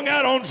they're strung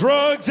out on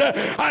drugs.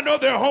 I know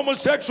their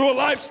homosexual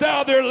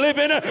lifestyle they're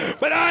living,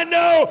 but I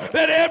know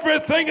that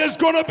everything is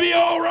going to be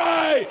all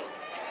right.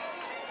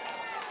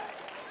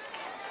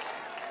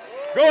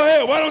 Go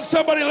ahead. Why don't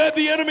somebody let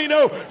the enemy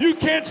know you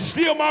can't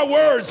steal my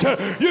words.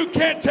 You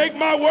can't take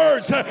my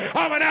words.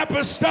 I'm an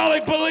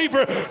apostolic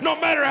believer. No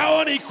matter how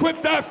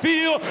unequipped I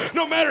feel,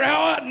 no matter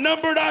how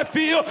outnumbered I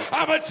feel,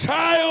 I'm a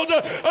child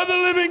of the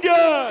living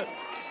God.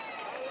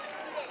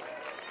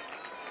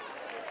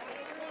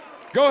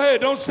 Go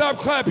ahead. Don't stop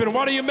clapping.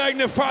 Why don't you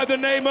magnify the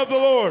name of the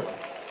Lord?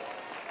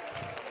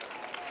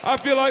 I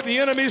feel like the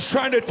enemy's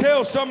trying to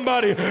tell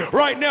somebody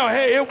right now,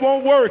 hey, it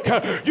won't work.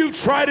 You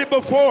tried it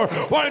before.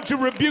 Why don't you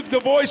rebuke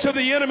the voice of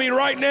the enemy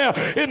right now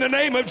in the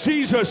name of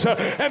Jesus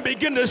and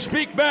begin to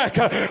speak back.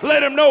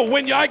 Let him know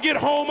when I get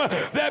home,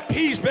 that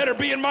peace better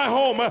be in my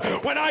home.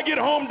 When I get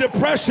home,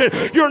 depression,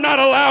 you're not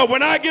allowed.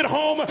 When I get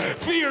home,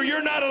 fear,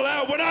 you're not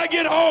allowed. When I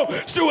get home,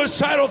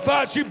 suicidal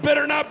thoughts, you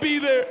better not be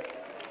there.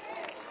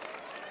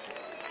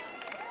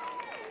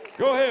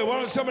 Go ahead. Why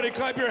don't somebody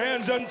clap your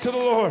hands unto the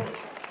Lord?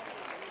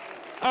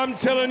 I'm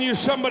telling you,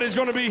 somebody's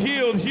going to be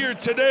healed here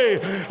today.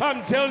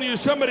 I'm telling you,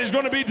 somebody's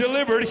going to be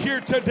delivered here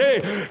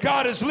today.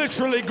 God is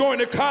literally going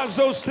to cause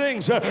those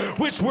things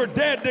which were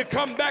dead to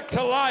come back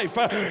to life.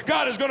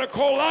 God is going to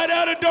call light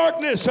out of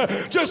darkness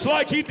just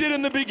like he did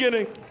in the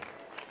beginning.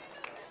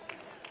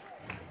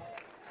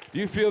 Do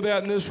you feel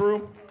that in this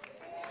room?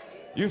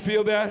 You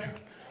feel that?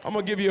 I'm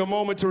going to give you a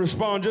moment to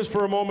respond just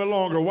for a moment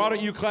longer. Why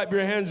don't you clap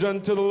your hands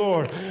unto the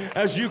Lord?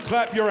 As you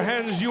clap your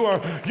hands, you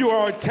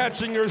are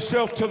attaching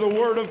yourself to the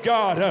Word of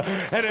God.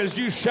 And as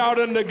you shout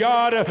unto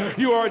God,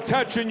 you are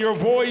attaching your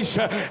voice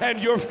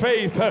and your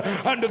faith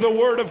unto the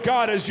Word of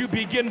God. As you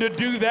begin to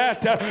do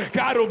that,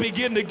 God will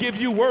begin to give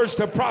you words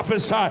to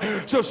prophesy.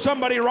 So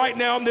somebody right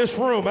now in this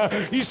room,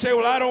 you say,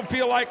 well, I don't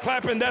feel like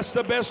clapping. That's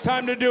the best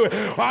time to do it.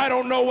 Well, I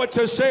don't know what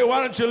to say.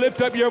 Why don't you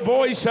lift up your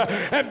voice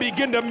and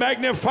begin to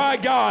magnify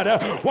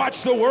God?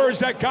 Watch the words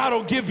that God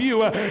will give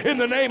you in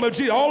the name of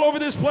Jesus. All over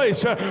this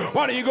place,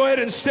 why don't you go ahead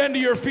and stand to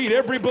your feet,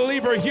 every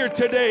believer here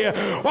today.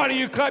 Why don't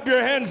you clap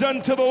your hands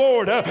unto the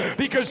Lord,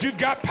 because you've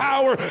got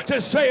power to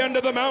say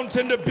unto the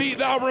mountain to be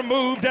thou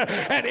removed,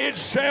 and it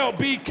shall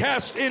be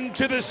cast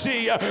into the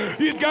sea.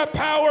 You've got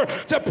power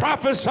to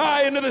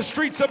prophesy into the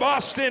streets of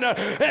Austin,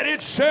 and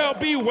it shall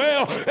be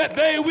well, that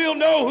they will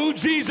know who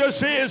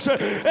Jesus is,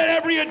 that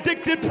every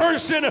addicted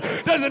person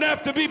doesn't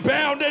have to be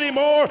bound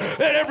anymore,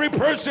 that every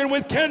person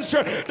with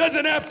cancer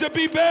doesn't have to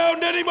be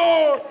bound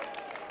anymore.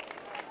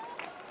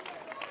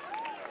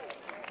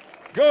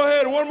 Go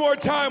ahead, one more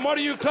time. Why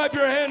don't you clap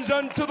your hands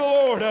unto the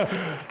Lord?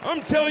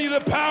 I'm telling you,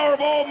 the power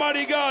of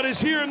Almighty God is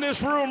here in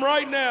this room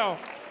right now.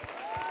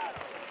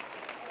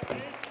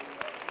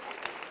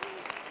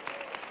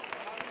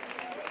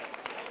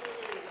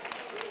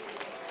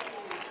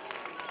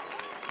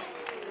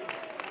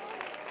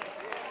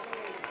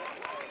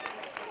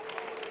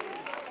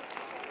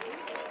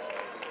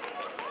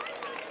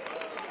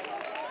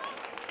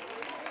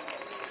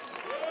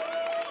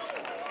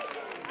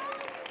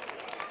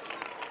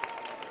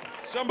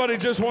 Somebody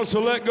just wants to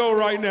let go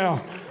right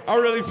now. I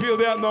really feel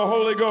that in the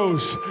Holy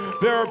Ghost.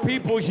 There are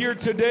people here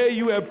today,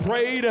 you have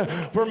prayed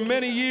for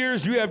many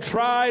years, you have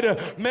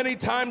tried many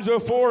times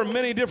before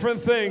many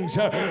different things,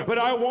 but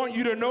I want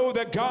you to know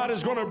that God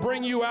is going to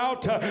bring you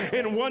out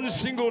in one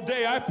single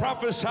day. I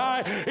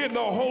prophesy in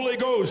the Holy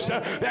Ghost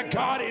that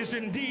God is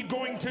indeed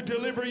going to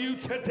deliver you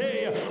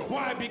today.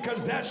 Why?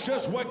 Because that's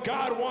just what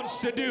God wants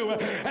to do.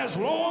 As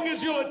long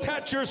as you'll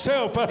attach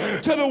yourself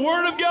to the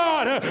Word of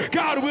God,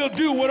 God will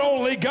do what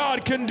only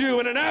God can do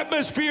in an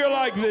atmosphere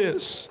like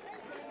this.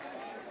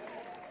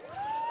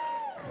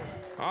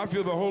 I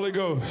feel the Holy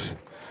Ghost.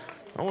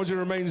 I want you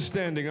to remain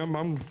standing.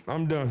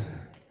 I'm done.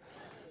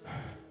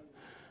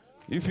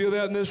 You feel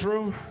that in this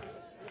room?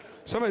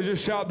 Somebody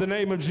just shout the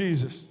name of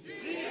Jesus.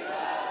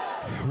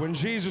 When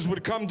Jesus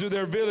would come to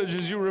their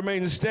villages, you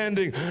remain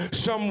standing.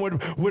 Some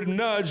would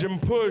nudge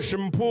and push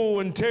and pull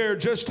and tear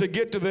just to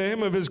get to the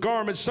hem of his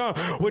garment. Some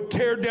would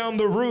tear down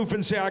the roof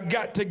and say, I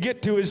got to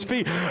get to his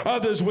feet.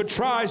 Others would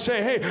try,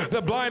 say, hey,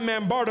 the blind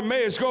man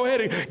Bartimaeus, go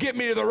ahead and get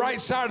me to the right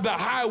side of the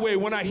highway.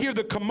 When I hear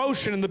the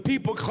commotion and the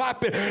people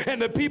clapping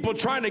and the people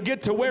trying to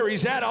get to where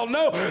he's at, I'll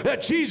know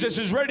that Jesus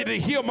is ready to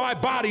heal my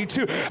body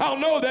too. I'll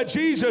know that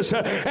Jesus,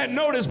 and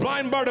notice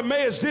blind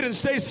Bartimaeus didn't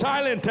stay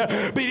silent,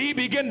 but he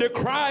began to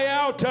cry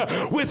out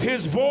with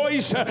his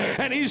voice,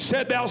 and he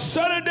said, thou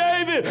son of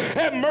David,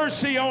 have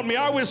mercy on me.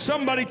 I wish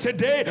somebody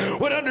today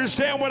would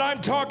understand what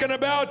I'm talking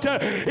about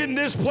in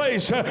this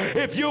place.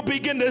 If you'll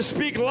begin to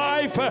speak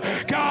life,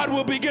 God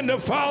will begin to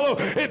follow.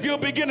 If you'll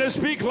begin to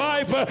speak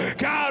life,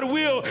 God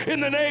will, in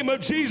the name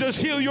of Jesus,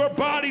 heal your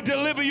body,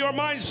 deliver your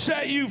mind,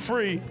 set you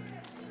free.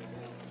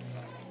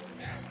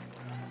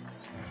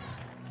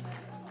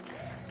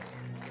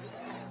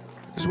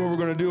 This is what we're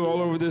going to do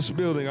all over this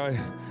building.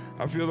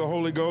 I feel the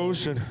Holy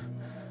Ghost, and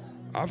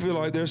I feel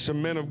like there's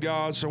some men of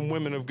God, some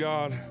women of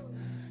God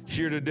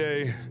here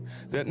today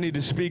that need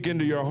to speak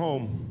into your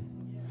home.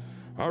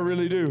 I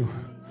really do.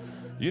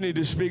 You need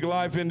to speak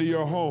life into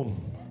your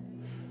home.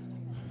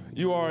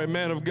 You are a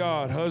man of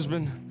God,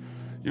 husband.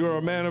 You are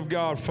a man of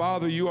God,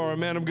 father. You are a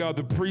man of God,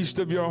 the priest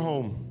of your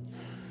home.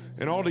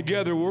 And all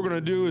together, what we're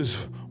going to do is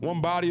one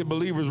body of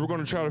believers we're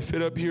going to try to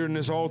fit up here in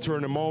this altar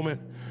in a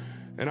moment.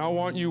 And I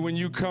want you, when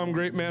you come,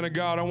 great man of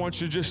God, I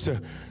want you just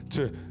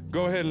to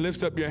go ahead and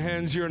lift up your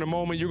hands here in a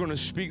moment. You're going to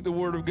speak the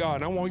word of God.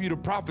 And I want you to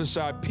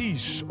prophesy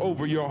peace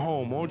over your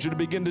home. I want you to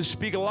begin to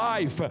speak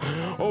life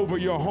over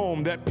your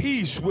home. That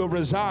peace will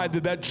reside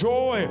there, that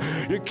joy.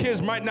 Your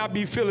kids might not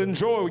be feeling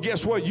joy. But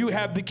guess what? You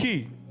have the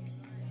key.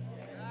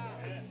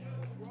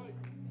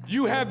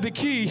 You have the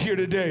key here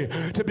today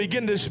to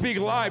begin to speak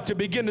life, to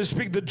begin to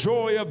speak the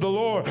joy of the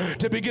Lord,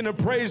 to begin to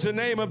praise the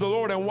name of the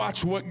Lord, and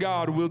watch what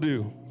God will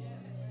do.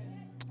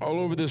 All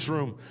over this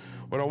room,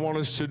 what I want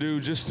us to do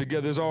just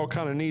together, there's all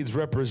kind of needs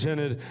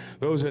represented.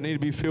 Those that need to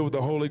be filled with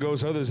the Holy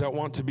Ghost, others that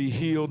want to be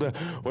healed.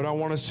 What I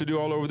want us to do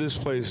all over this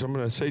place, I'm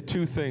going to say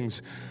two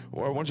things.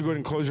 I want you to go ahead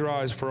and close your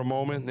eyes for a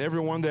moment.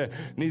 Everyone that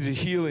needs a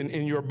healing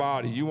in your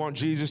body, you want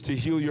Jesus to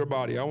heal your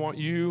body. I want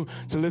you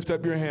to lift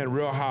up your hand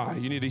real high.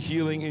 You need a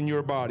healing in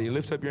your body.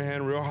 Lift up your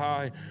hand real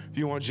high if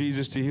you want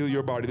Jesus to heal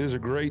your body. There's a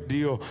great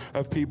deal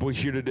of people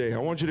here today. I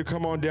want you to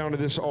come on down to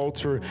this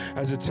altar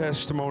as a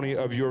testimony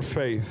of your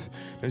faith.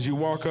 As you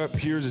walk up,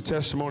 here's a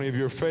testimony of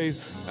your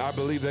faith. I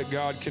believe that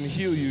God can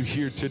heal you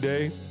here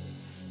today.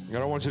 And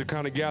I want you to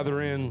kind of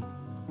gather in.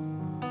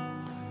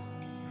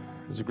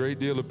 There's a great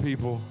deal of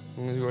people.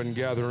 I'm going to go ahead and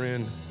gather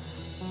in.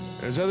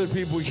 There's other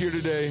people here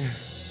today.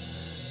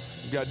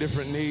 You've got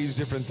different needs,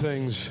 different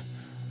things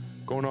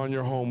going on in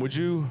your home. Would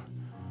you,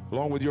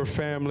 along with your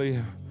family,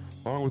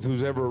 along with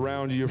who's ever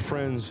around you, your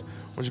friends,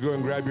 why don't you go ahead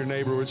and grab your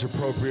neighbor where it's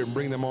appropriate and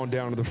bring them on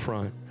down to the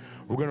front.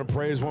 We're going to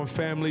pray as one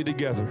family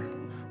together.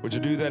 Would you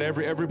do that,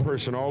 every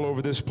person all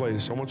over this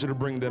place? I want you to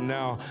bring them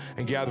now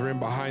and gather in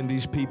behind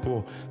these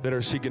people that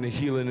are seeking a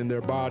healing in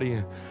their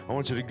body. I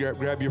want you to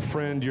grab your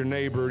friend, your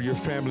neighbor, your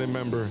family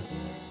member.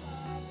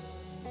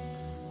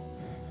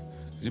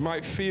 You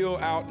might feel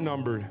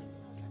outnumbered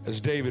as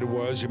David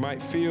was. You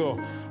might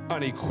feel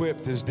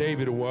unequipped as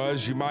David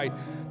was. You might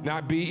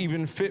not be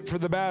even fit for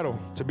the battle,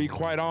 to be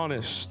quite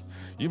honest.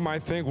 You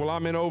might think, well,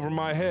 I'm in over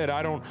my head.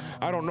 I don't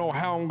know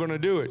how I'm going to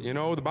do it. You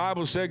know, the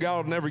Bible said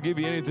God will never give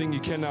you anything you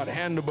cannot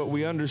handle, but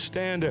we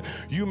understand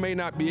you may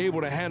not be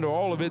able to handle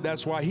all of it.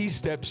 That's why he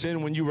steps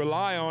in when you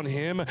rely on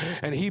him,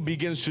 and he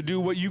begins to do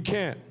what you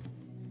can't.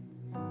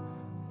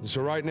 And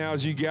so right now,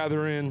 as you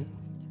gather in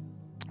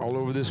all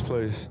over this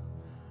place,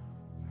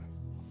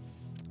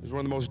 it's one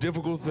of the most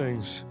difficult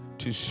things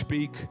to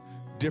speak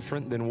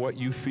different than what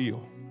you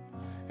feel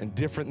and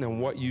different than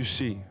what you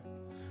see.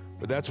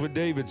 But that's what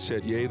David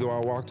said. Yea, though I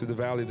walk through the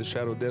valley of the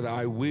shadow of death,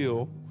 I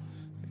will.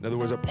 In other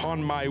words,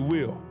 upon my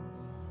will,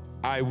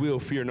 I will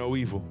fear no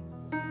evil.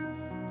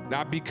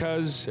 Not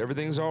because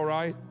everything's all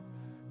right,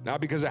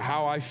 not because of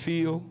how I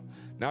feel,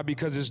 not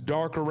because it's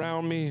dark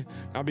around me,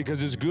 not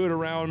because it's good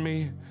around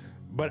me,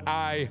 but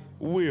I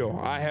will.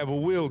 I have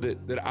willed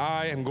it that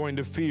I am going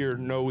to fear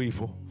no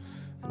evil.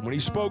 And when he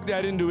spoke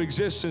that into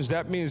existence,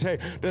 that means, hey,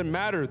 it doesn't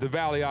matter the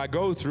valley I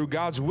go through,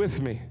 God's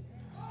with me.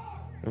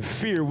 And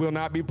fear will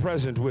not be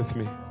present with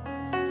me.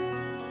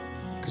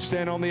 You can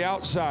stand on the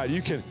outside.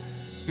 You can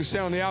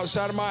stand on the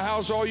outside of my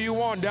house all you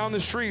want, down the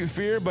street,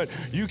 fear, but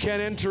you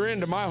can't enter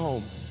into my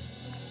home.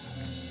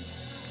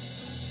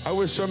 I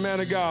wish some man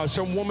of God,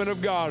 some woman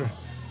of God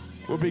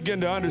will begin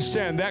to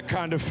understand that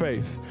kind of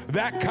faith,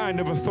 that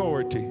kind of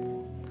authority.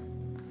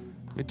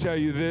 Let me tell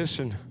you this,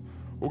 and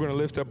we're going to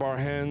lift up our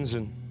hands,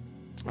 and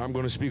I'm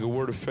going to speak a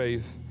word of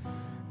faith.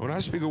 When I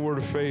speak a word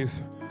of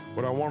faith,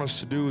 what I want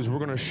us to do is we're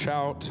going to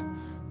shout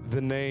the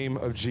name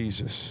of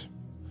Jesus.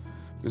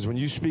 Because when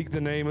you speak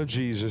the name of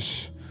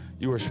Jesus,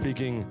 you are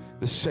speaking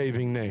the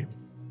saving name.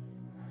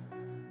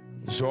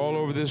 So all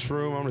over this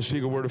room, I'm going to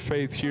speak a word of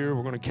faith here.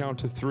 We're going to count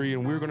to 3,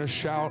 and we're going to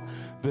shout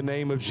the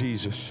name of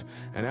Jesus.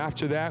 And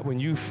after that, when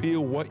you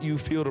feel what you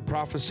feel to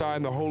prophesy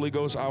in the Holy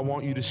Ghost, I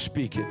want you to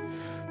speak it.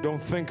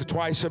 Don't think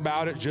twice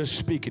about it, just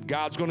speak it.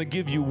 God's going to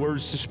give you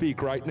words to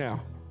speak right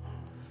now.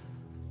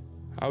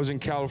 I was in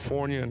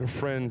California, and a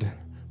friend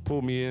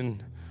pulled me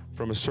in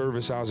from a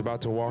service I was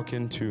about to walk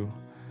into.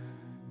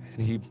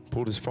 And he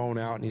pulled his phone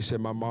out, and he said,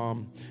 my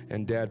mom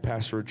and dad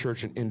pastor a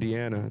church in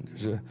Indiana.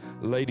 There's a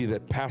lady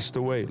that passed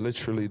away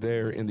literally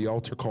there in the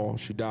altar call.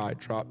 She died,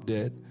 dropped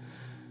dead.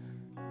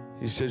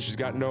 He said she's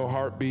got no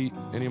heartbeat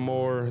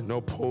anymore, no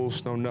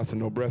pulse, no nothing,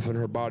 no breath in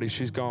her body.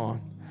 She's gone.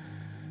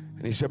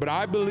 And he said, but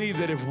I believe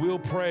that if we'll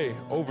pray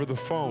over the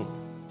phone,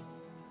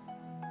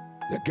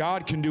 that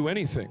God can do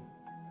anything.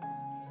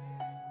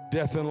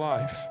 Death and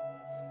life.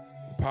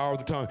 Power of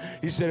the tongue.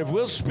 He said, if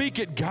we'll speak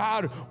it,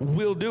 God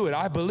will do it.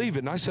 I believe it.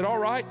 And I said, all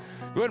right,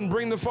 go ahead and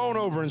bring the phone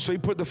over. And so he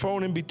put the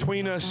phone in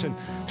between us, and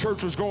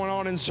church was going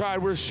on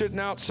inside. We're sitting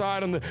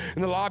outside in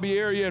the lobby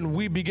area, and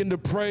we begin to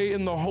pray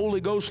in the Holy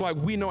Ghost like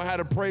we know how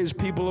to pray as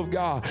people of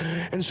God.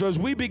 And so as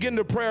we begin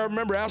to pray, I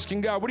remember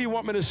asking God, what do you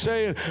want me to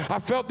say? And I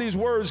felt these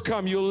words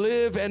come, you'll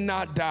live and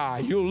not die.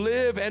 You'll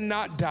live and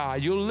not die.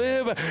 You'll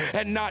live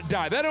and not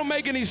die. That don't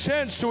make any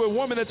sense to a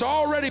woman that's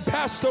already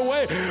passed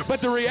away.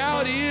 But the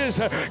reality is,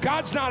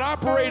 God's not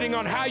operating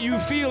on how you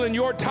feel in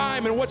your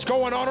time and what's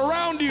going on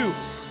around you.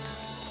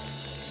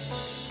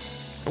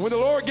 And when the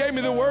Lord gave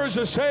me the words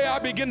to say, I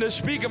began to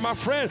speak, and my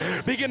friend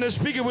began to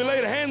speak, and we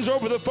laid hands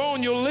over the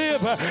phone. You'll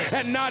live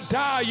and not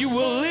die. You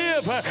will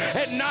live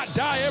and not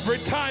die. Every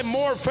time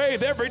more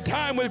faith, every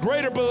time with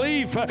greater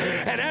belief.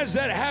 And as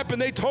that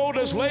happened, they told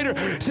us later,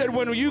 said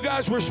when you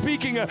guys were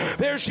speaking,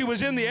 there she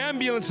was in the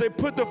ambulance. They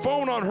put the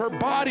phone on her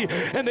body,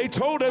 and they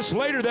told us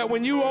later that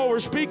when you all were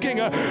speaking,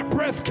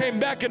 breath came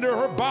back into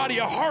her body,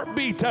 a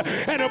heartbeat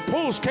and a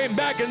pulse came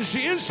back, and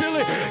she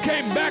instantly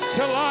came back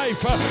to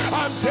life.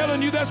 I'm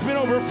telling you, that's been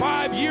over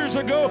 5 years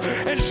ago,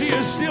 and she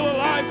is still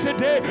alive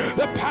today.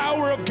 The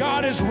power of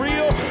God is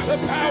real. The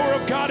power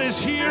of God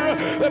is here.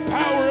 The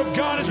power of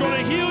God is going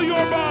to heal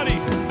your body.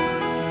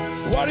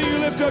 Why don't you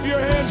lift up your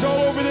hands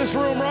all over this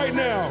room right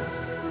now?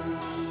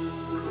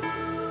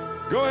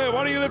 Go ahead.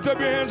 Why don't you lift up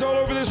your hands all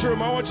over this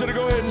room? I want you to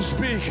go ahead and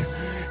speak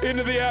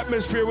into the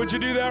atmosphere. Would you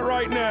do that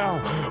right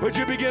now? Would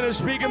you begin to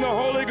speak in the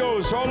Holy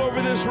Ghost all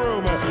over this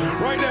room?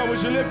 Right now,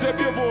 would you lift up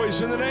your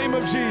voice in the name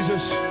of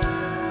Jesus?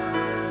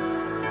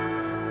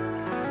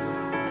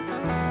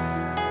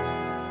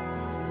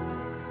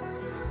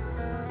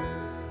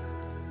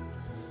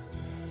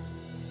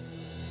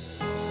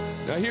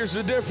 Now here's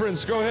the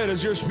difference. Go ahead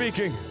as you're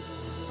speaking.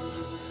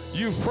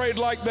 You've prayed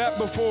like that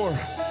before.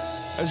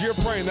 As you're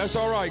praying, that's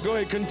all right. Go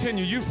ahead,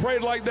 continue. You've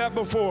prayed like that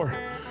before.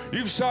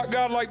 You've sought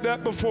God like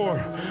that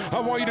before. I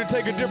want you to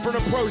take a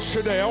different approach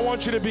today. I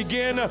want you to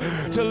begin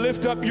to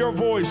lift up your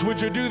voice. Would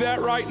you do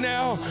that right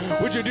now?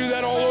 Would you do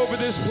that all over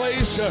this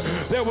place?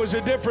 There was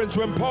a difference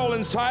when Paul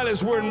and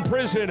Silas were in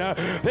prison.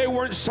 They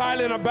weren't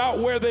silent about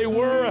where they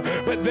were,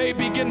 but they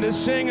began to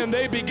sing and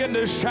they began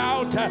to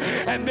shout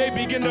and they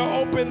began to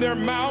open their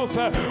mouth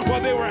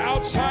while they were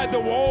outside the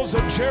walls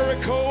of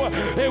Jericho.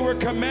 They were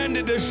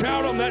commanded to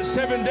shout on that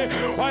 7th day.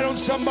 Why don't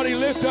somebody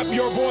lift up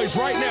your voice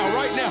right now,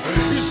 right now?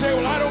 You say,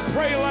 well, I don't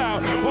pray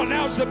loud. Well,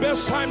 now's the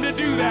best time to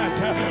do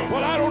that.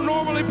 Well, I don't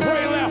normally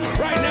pray loud.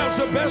 Right now's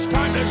the best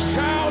time to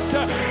shout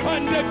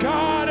unto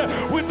God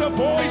with the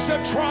voice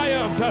of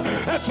triumph.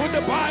 That's what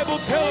the Bible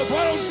tells us.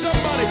 Why don't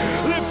somebody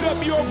lift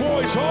up your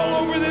voice all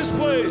over this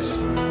place?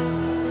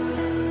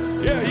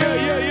 Yeah.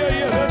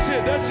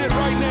 That's it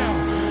right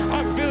now.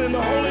 I'm feeling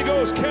the Holy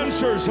Ghost.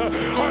 Cancers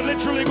are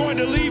literally going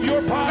to leave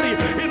your body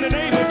in the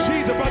name of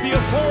Jesus by the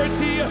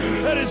authority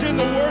that is in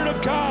the Word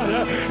of God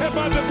and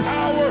by the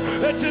power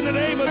that's in the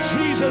name of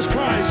Jesus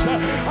Christ.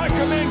 I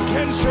command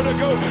cancer to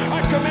go.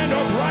 I command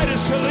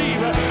arthritis to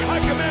leave. I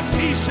command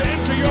peace to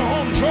enter your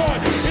home. Joy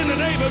in the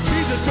name of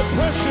Jesus.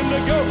 Depression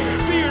to go.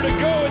 Fear to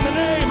go in the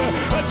name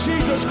of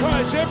Jesus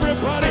Christ.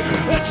 Everybody,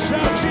 let's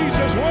shout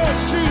Jesus. 1,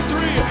 2,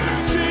 3.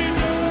 Jesus.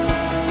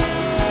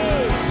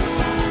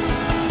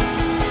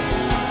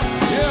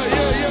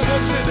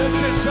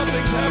 That's it.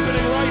 Something's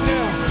happening right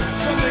now.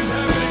 Something's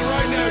happening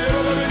right now. Yeah.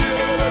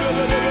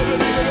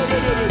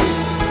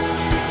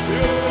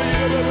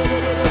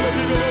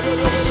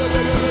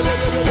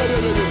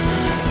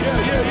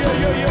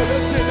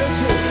 That's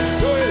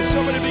it. Go ahead.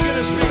 Somebody begin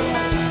to speak.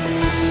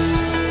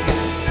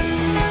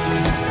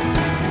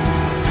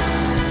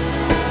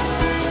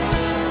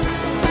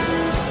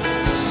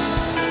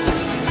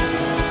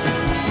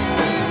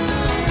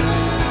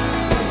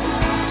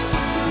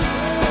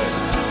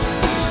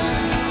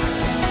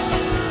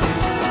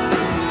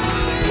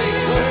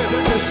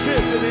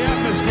 Shift in the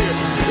atmosphere.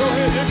 Go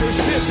ahead, there's a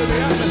shift in the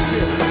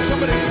atmosphere.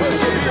 Somebody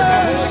persevere.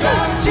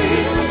 Shout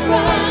Jesus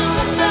from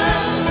the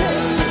mountain,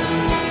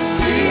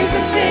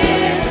 Jesus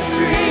in the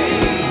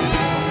streets,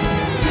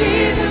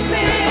 Jesus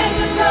in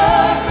the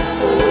darkness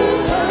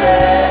over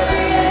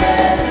every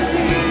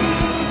enemy.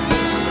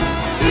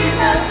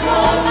 Jesus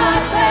for my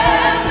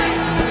family,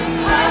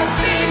 I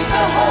speak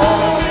the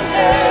holy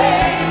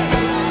name,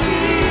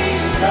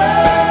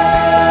 Jesus.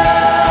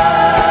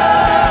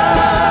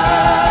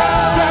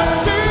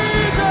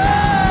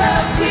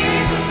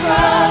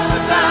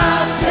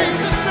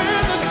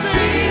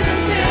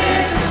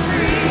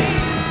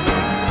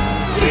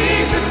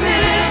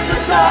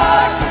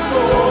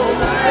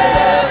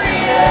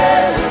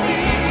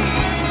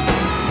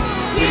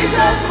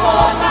 For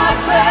my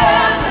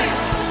family,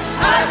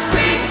 I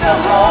speak the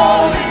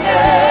holy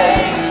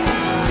name,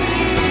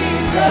 Jesus.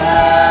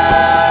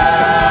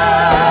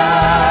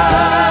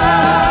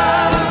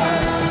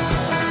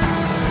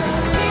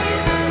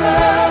 Jesus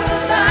from the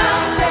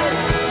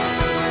mountains,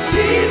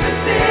 Jesus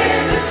in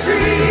the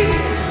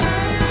streets,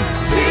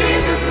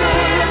 Jesus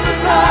in the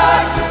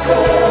darkness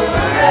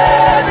over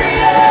every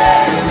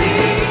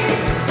enemy.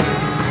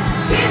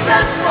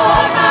 Jesus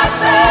for my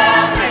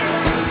family,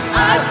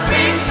 I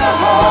speak the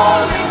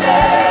holy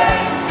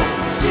name,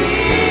 Jesus.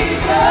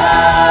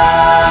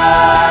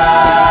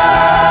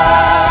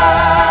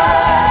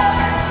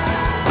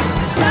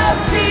 Shout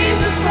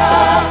Jesus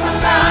from the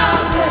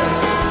mountains,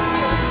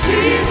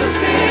 Jesus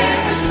in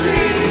the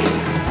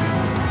streets,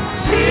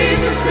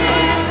 Jesus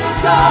in the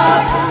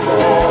darkness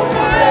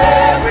over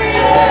every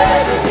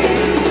enemy.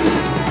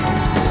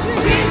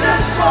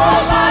 Jesus for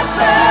my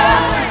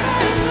family,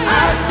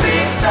 I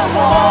speak the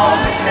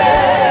holy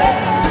name,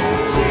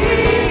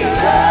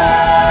 Jesus.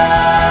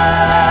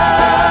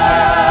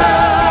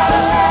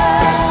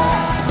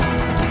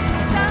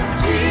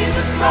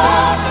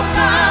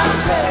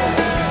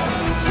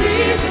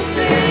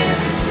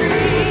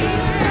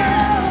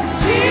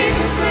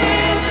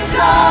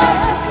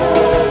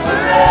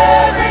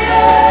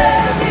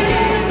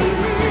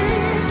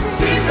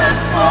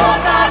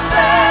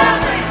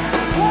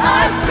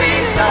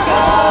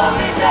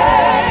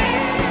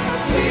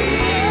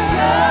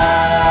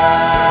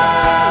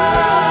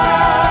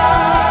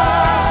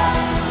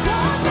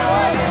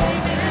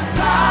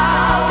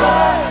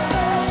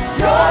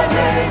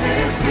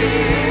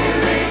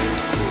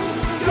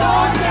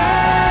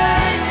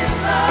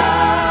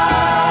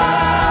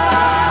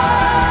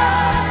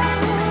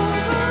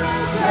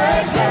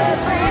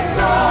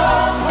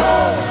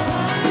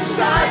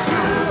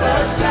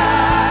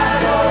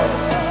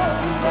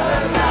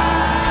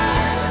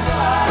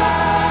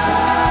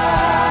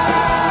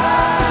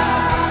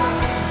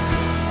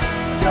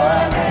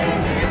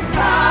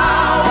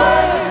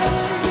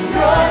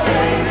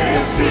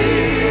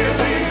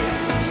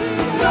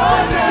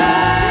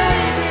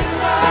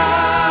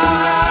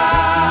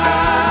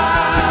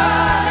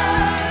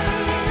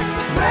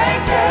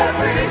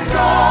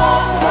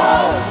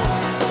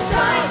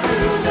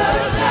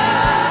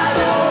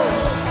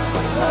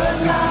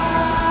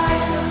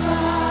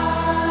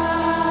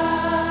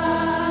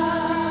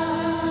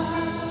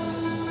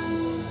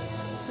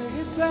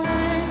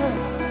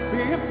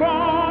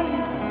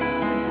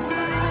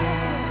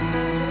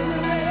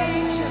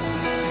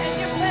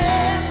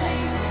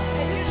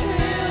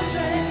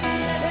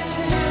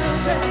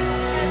 children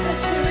and the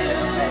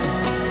children.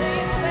 May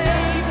His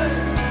favor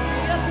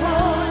be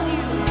upon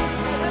you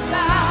and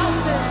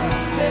 1,000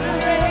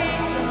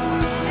 generations,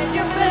 and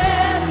your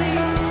family,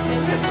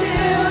 and your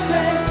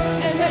children,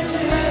 and their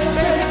children.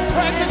 May His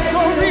presence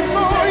go before